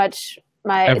pretty much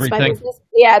it's my business.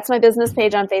 Yeah, it's my business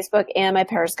page on Facebook and my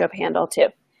Periscope handle too.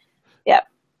 Yep.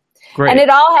 Great. And it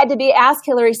all had to be Ask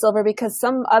Hilary Silver because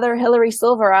some other Hilary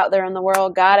Silver out there in the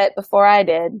world got it before I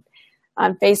did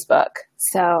on Facebook.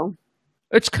 So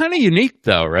it's kind of unique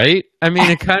though, right? I mean,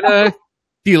 it kind of,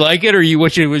 do you like it, or you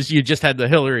wish you just had the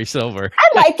Hilary Silver? I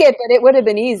like it, but it would have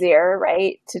been easier,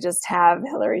 right, to just have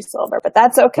Hilary Silver, but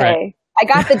that's okay. Right. I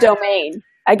got the domain.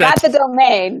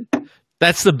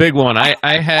 That's the big one. I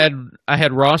had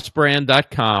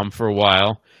rossbrand.com for a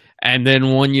while, and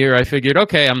then one year I figured,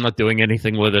 okay, I'm not doing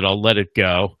anything with it. I'll let it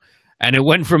go. and it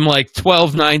went from like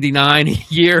 $12.99 a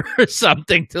year or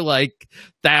something to like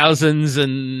thousands,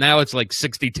 and now it's like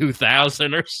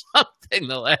 62,000 or something.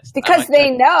 The last because they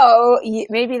know,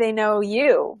 maybe they know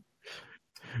you.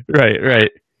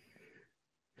 Right.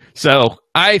 So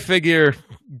I figure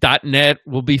 .net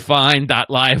will be fine.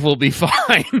 .live will be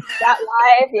fine.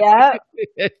 .live,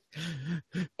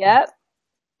 yep.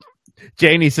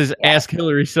 Janie says, "Ask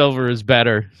Hilary Silver is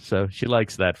better." So she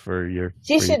likes that for your.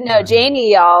 She should know.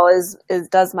 Janie, y'all, is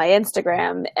does my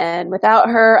Instagram, and without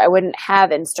her, I wouldn't have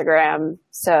Instagram.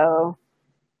 So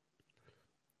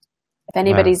if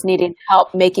anybody's needing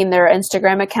help making their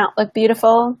Instagram account look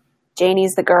beautiful,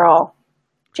 Janie's the girl.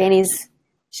 She's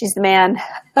the man.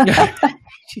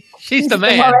 She's the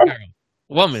man.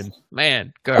 Woman,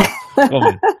 man, girl,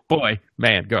 woman, boy,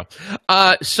 man, girl.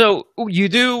 So you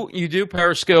do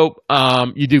Periscope,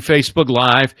 you do Facebook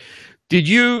Live. Did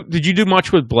you do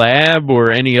much with Blab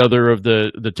or any other of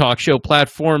the talk show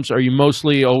platforms? Are you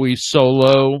mostly always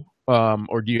solo,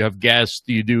 or do you have guests?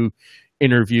 Do you do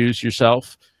interviews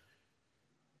yourself?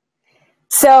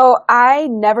 So I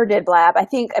never did Blab. I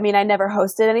never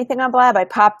hosted anything on Blab. I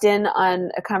popped in on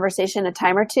a conversation a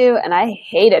time or two, and I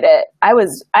hated it. I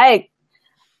was not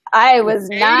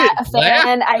a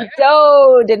fan. I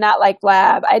did not like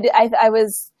Blab. I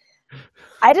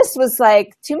just was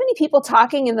like, too many people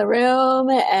talking in the room,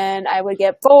 and I would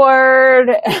get bored.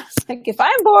 It's like, if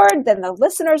I'm bored, then the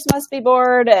listeners must be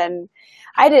bored. And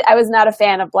I was not a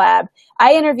fan of Blab.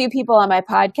 I interview people on my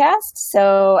podcast.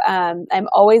 So I'm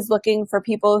always looking for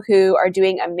people who are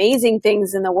doing amazing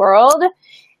things in the world.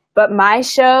 But my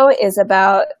show is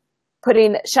about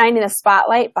shining a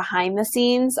spotlight behind the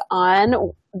scenes on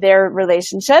their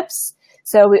relationships.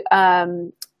 So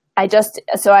I've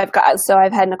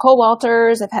had Nicole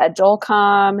Walters, I've had Joel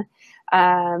Comm,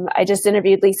 I just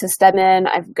interviewed Lisa Stedman.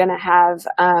 I'm going to have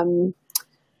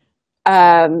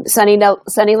Sunny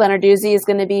Lenarduzzi is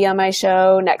going to be on my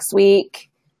show next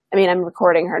week. I'm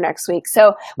recording her next week.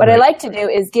 So what I like to do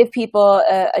is give people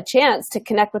a chance to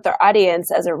connect with their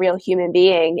audience as a real human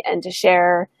being and to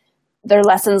share their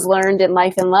lessons learned in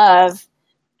life and love.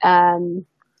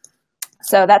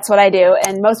 So that's what I do.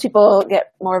 And most people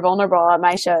get more vulnerable on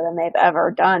my show than they've ever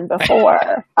done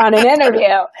before on an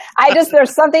interview.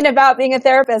 There's something about being a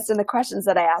therapist and the questions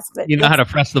that I ask. You know how to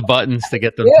press the buttons to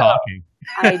get them talking.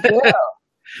 I do.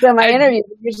 So my interviews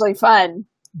are usually fun.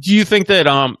 Do you think that,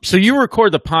 so you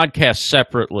record the podcast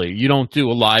separately? You don't do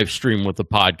a live stream with the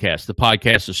podcast. The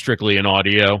podcast is strictly an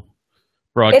audio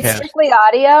broadcast? It's strictly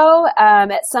audio.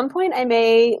 At some point, I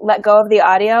may let go of the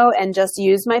audio and just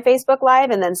use my Facebook Live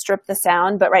and then strip the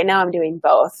sound. But right now, I'm doing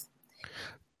both.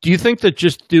 Do you think that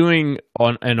just doing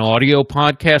on an audio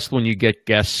podcast when you get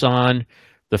guests on,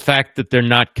 the fact that they're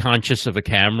not conscious of a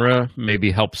camera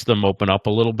maybe helps them open up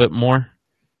a little bit more?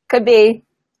 Could be.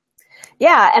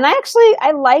 Yeah, and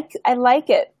I like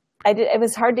it. It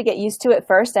was hard to get used to at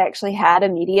first. I actually had a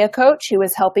media coach who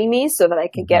was helping me so that I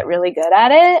could get really good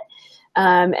at it.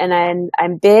 And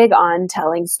I'm big on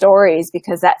telling stories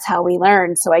because that's how we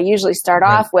learn. So I usually start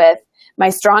off with my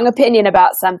strong opinion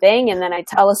about something, and then I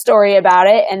tell a story about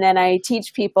it, and then I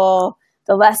teach people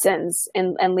the lessons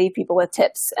and leave people with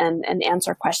tips and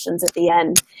answer questions at the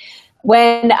end.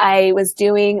 When I was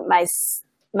doing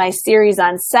my series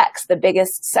on sex, the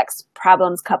biggest sex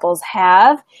problems couples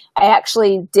have, I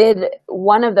actually did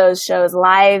one of those shows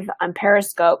live on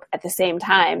Periscope at the same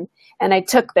time. And I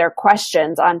took their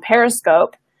questions on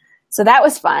Periscope. So that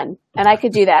was fun. And I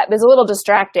could do that. It was a little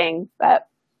distracting, but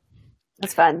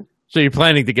it's fun. So you're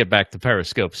planning to get back to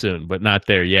Periscope soon, but not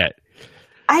there yet.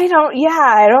 I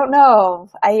don't know.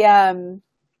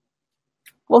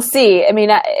 We'll see.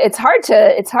 It's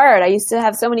hard. I used to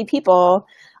have so many people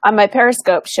on my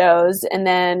Periscope shows. And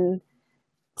then,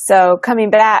 so coming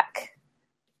back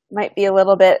might be a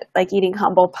little bit like eating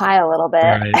humble pie a little bit.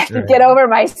 Right, I have to get over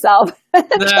myself.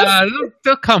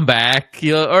 They'll come back.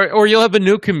 Or you'll have a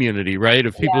new community, right,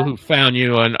 of people who found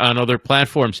you on other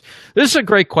platforms. This is a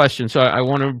great question, so I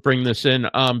want to bring this in.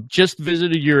 Just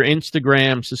visited your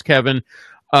Instagram, says Kevin,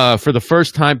 for the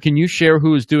first time. Can you share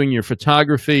who is doing your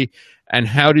photography, and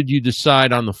how did you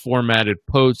decide on the formatted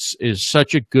posts? Is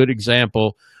such a good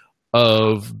example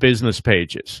of business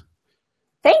pages.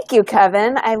 Thank you,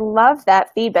 Kevin. I love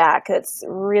that feedback. It's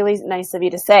really nice of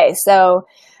you to say. So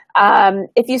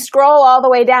if you scroll all the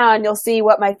way down, you'll see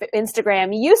what my Instagram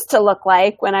used to look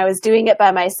like when I was doing it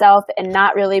by myself and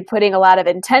not really putting a lot of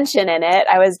intention in it.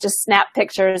 I was just snap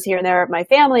pictures here and there of my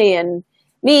family and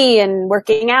me and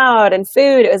working out and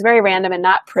food. It was very random and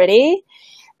not pretty.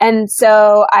 And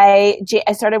so I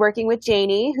started working with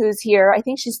Janie, who's here. I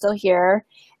think she's still here.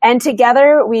 And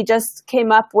together we just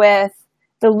came up with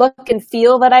look and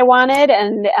feel that I wanted.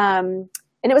 And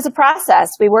it was a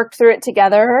process. We worked through it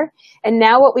together. And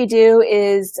now what we do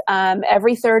is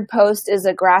every third post is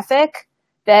a graphic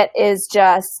that is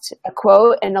just a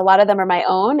quote. And a lot of them are my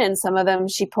own. And some of them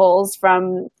she pulls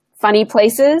from funny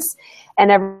places.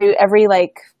 And every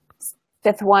like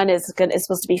fifth one is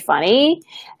supposed to be funny.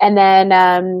 And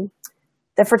then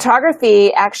the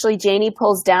photography, actually, Janie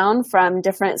pulls down from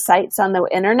different sites on the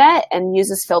internet and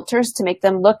uses filters to make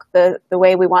them look the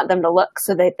way we want them to look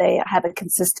so that they have a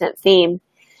consistent theme.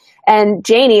 And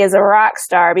Janie is a rock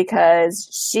star because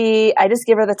I just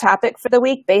give her the topic for the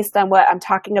week based on what I'm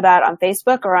talking about on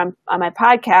Facebook or on my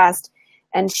podcast.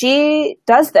 And she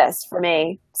does this for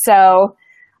me. So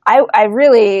I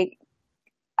really,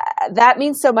 that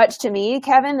means so much to me,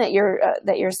 Kevin, that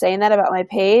you're saying that about my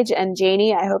page. And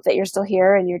Janie, I hope that you're still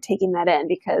here and you're taking that in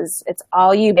because it's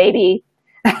all you, baby.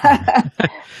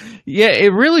 Yeah,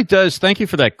 it really does. Thank you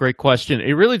for that great question.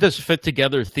 It really does fit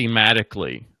together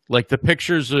thematically. Like the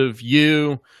pictures of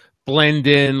you blend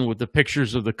in with the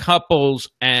pictures of the couples,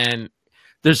 and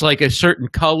there's like a certain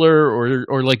color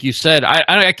or like you said,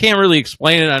 I can't really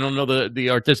explain it. I don't know the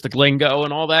artistic lingo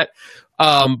and all that.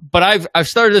 But I've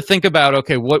started to think about,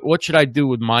 okay, what should I do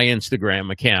with my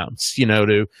Instagram accounts,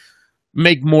 to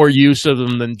make more use of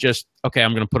them than just, okay,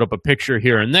 I'm going to put up a picture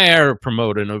here and there, or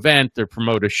promote an event or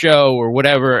promote a show or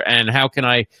whatever. And how can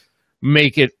I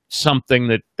make it something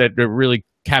that really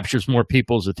captures more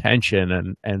people's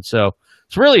attention? And so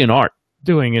it's really an art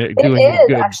doing it. Doing it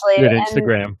good, actually. Good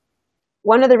Instagram.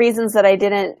 One of the reasons that I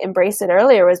didn't embrace it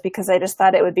earlier was because I just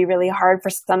thought it would be really hard for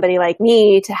somebody like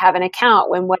me to have an account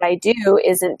when what I do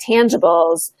isn't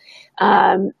tangibles.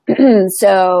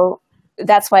 So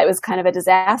that's why it was kind of a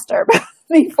disaster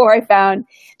before I found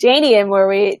Janie and where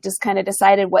we just kind of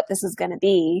decided what this is going to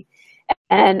be.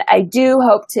 And I do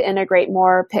hope to integrate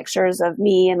more pictures of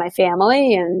me and my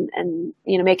family and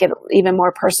make it even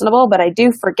more personable. But I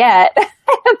do forget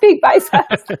I have big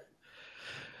biceps.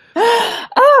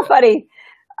 Oh, funny.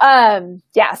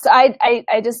 So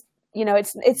I just,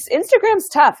 it's Instagram's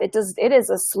tough. It is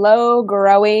a slow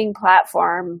growing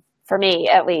platform for me,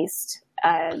 at least.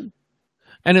 And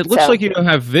it looks like you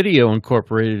have video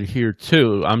incorporated here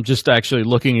too. I'm just actually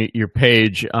looking at your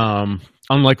page.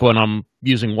 Unlike when I'm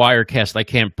using Wirecast, I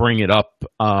can't bring it up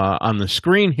on the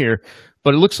screen here,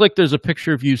 but it looks like there's a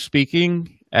picture of you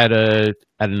speaking at an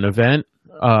event,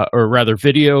 or rather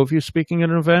video of you speaking at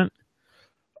an event.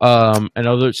 And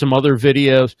some other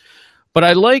videos, but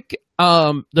I like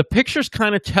the pictures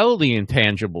kind of tell the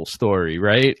intangible story,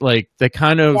 right? Like they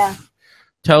kind of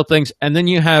tell things, and then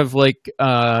you have like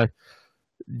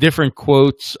different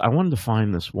quotes. I wanted to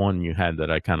find this one you had that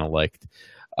I kind of liked,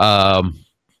 I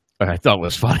thought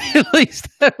was funny. At least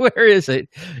where is it?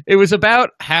 It was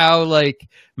about how like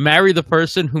marry the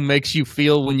person who makes you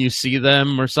feel when you see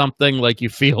them, or something like you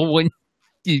feel when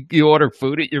you order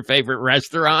food at your favorite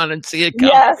restaurant and see it come,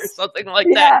 or something like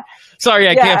that. Sorry,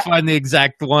 I can't find the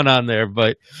exact one on there,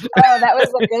 but oh, that was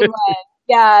a good one.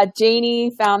 Yeah,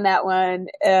 Janie found that one.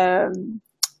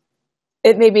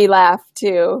 It made me laugh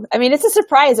too. I mean, it's a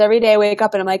surprise every day I wake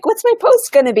up and I'm like, what's my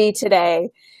post going to be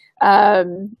today?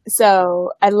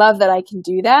 So I love that I can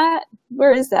do that.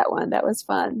 Where is that one? That was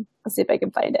fun. Let's see if I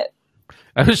can find it.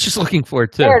 I was just looking for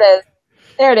it too.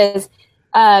 There it is.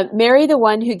 Marry the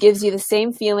one who gives you the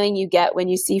same feeling you get when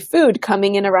you see food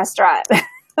coming in a restaurant.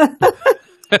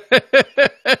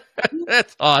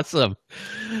 That's awesome.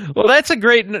 Well, that's a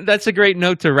great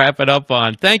note to wrap it up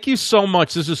on. Thank you so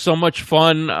much. This is so much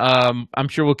fun. I'm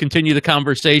sure we'll continue the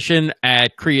conversation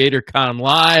at CreatorCon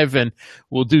Live, and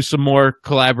we'll do some more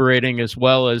collaborating as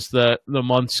well as the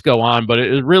months go on. But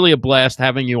it was really a blast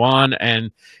having you on,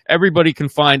 and everybody can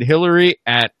find Hilary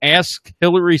at Ask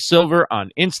Hilary Silver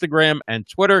on Instagram and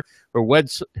Twitter. Her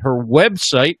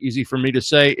website, easy for me to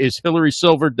say, is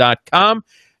hilarysilver.com.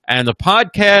 And the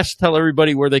podcast, tell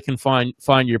everybody where they can find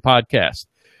your podcast.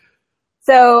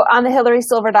 So on the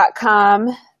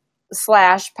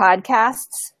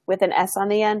hilarysilver.com/podcasts with an S on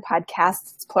the end,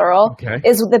 podcasts plural,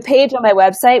 is the page on my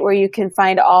website where you can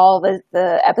find all the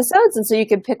episodes. And so you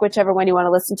can pick whichever one you want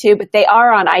to listen to, but they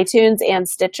are on iTunes and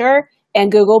Stitcher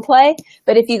and Google Play.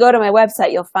 But if you go to my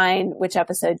website, you'll find which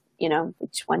episode,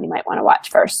 which one you might want to watch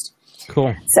first.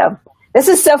 Cool. So this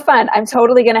is so fun. I'm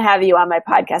totally going to have you on my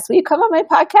podcast. Will you come on my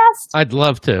podcast? I'd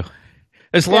love to.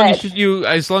 As long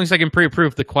as I can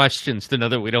pre-approve the questions to know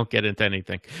that we don't get into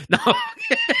anything. No. No,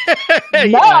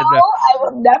 I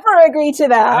will never agree to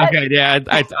that. Okay, yeah,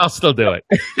 I'll still do it.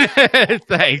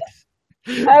 Thanks.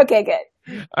 Okay, good.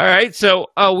 All right, so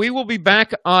we will be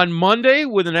back on Monday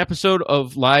with an episode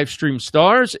of Live Stream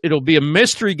Stars. It'll be a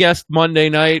mystery guest Monday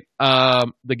night.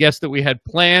 The guest that we had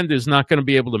planned is not going to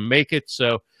be able to make it,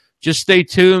 so just stay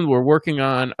tuned. We're working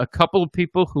on a couple of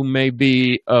people who may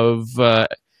be of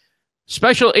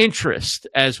special interest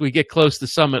as we get close to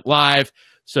Summit Live.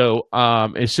 So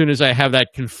as soon as I have that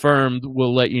confirmed,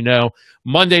 we'll let you know.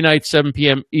 Monday night, 7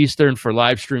 p.m. Eastern for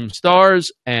Live Stream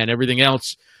Stars, and everything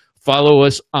else. Follow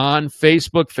us on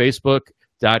Facebook,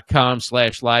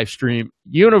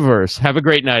 facebook.com/livestreamuniverse. Have a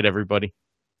great night, everybody.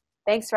 Thanks.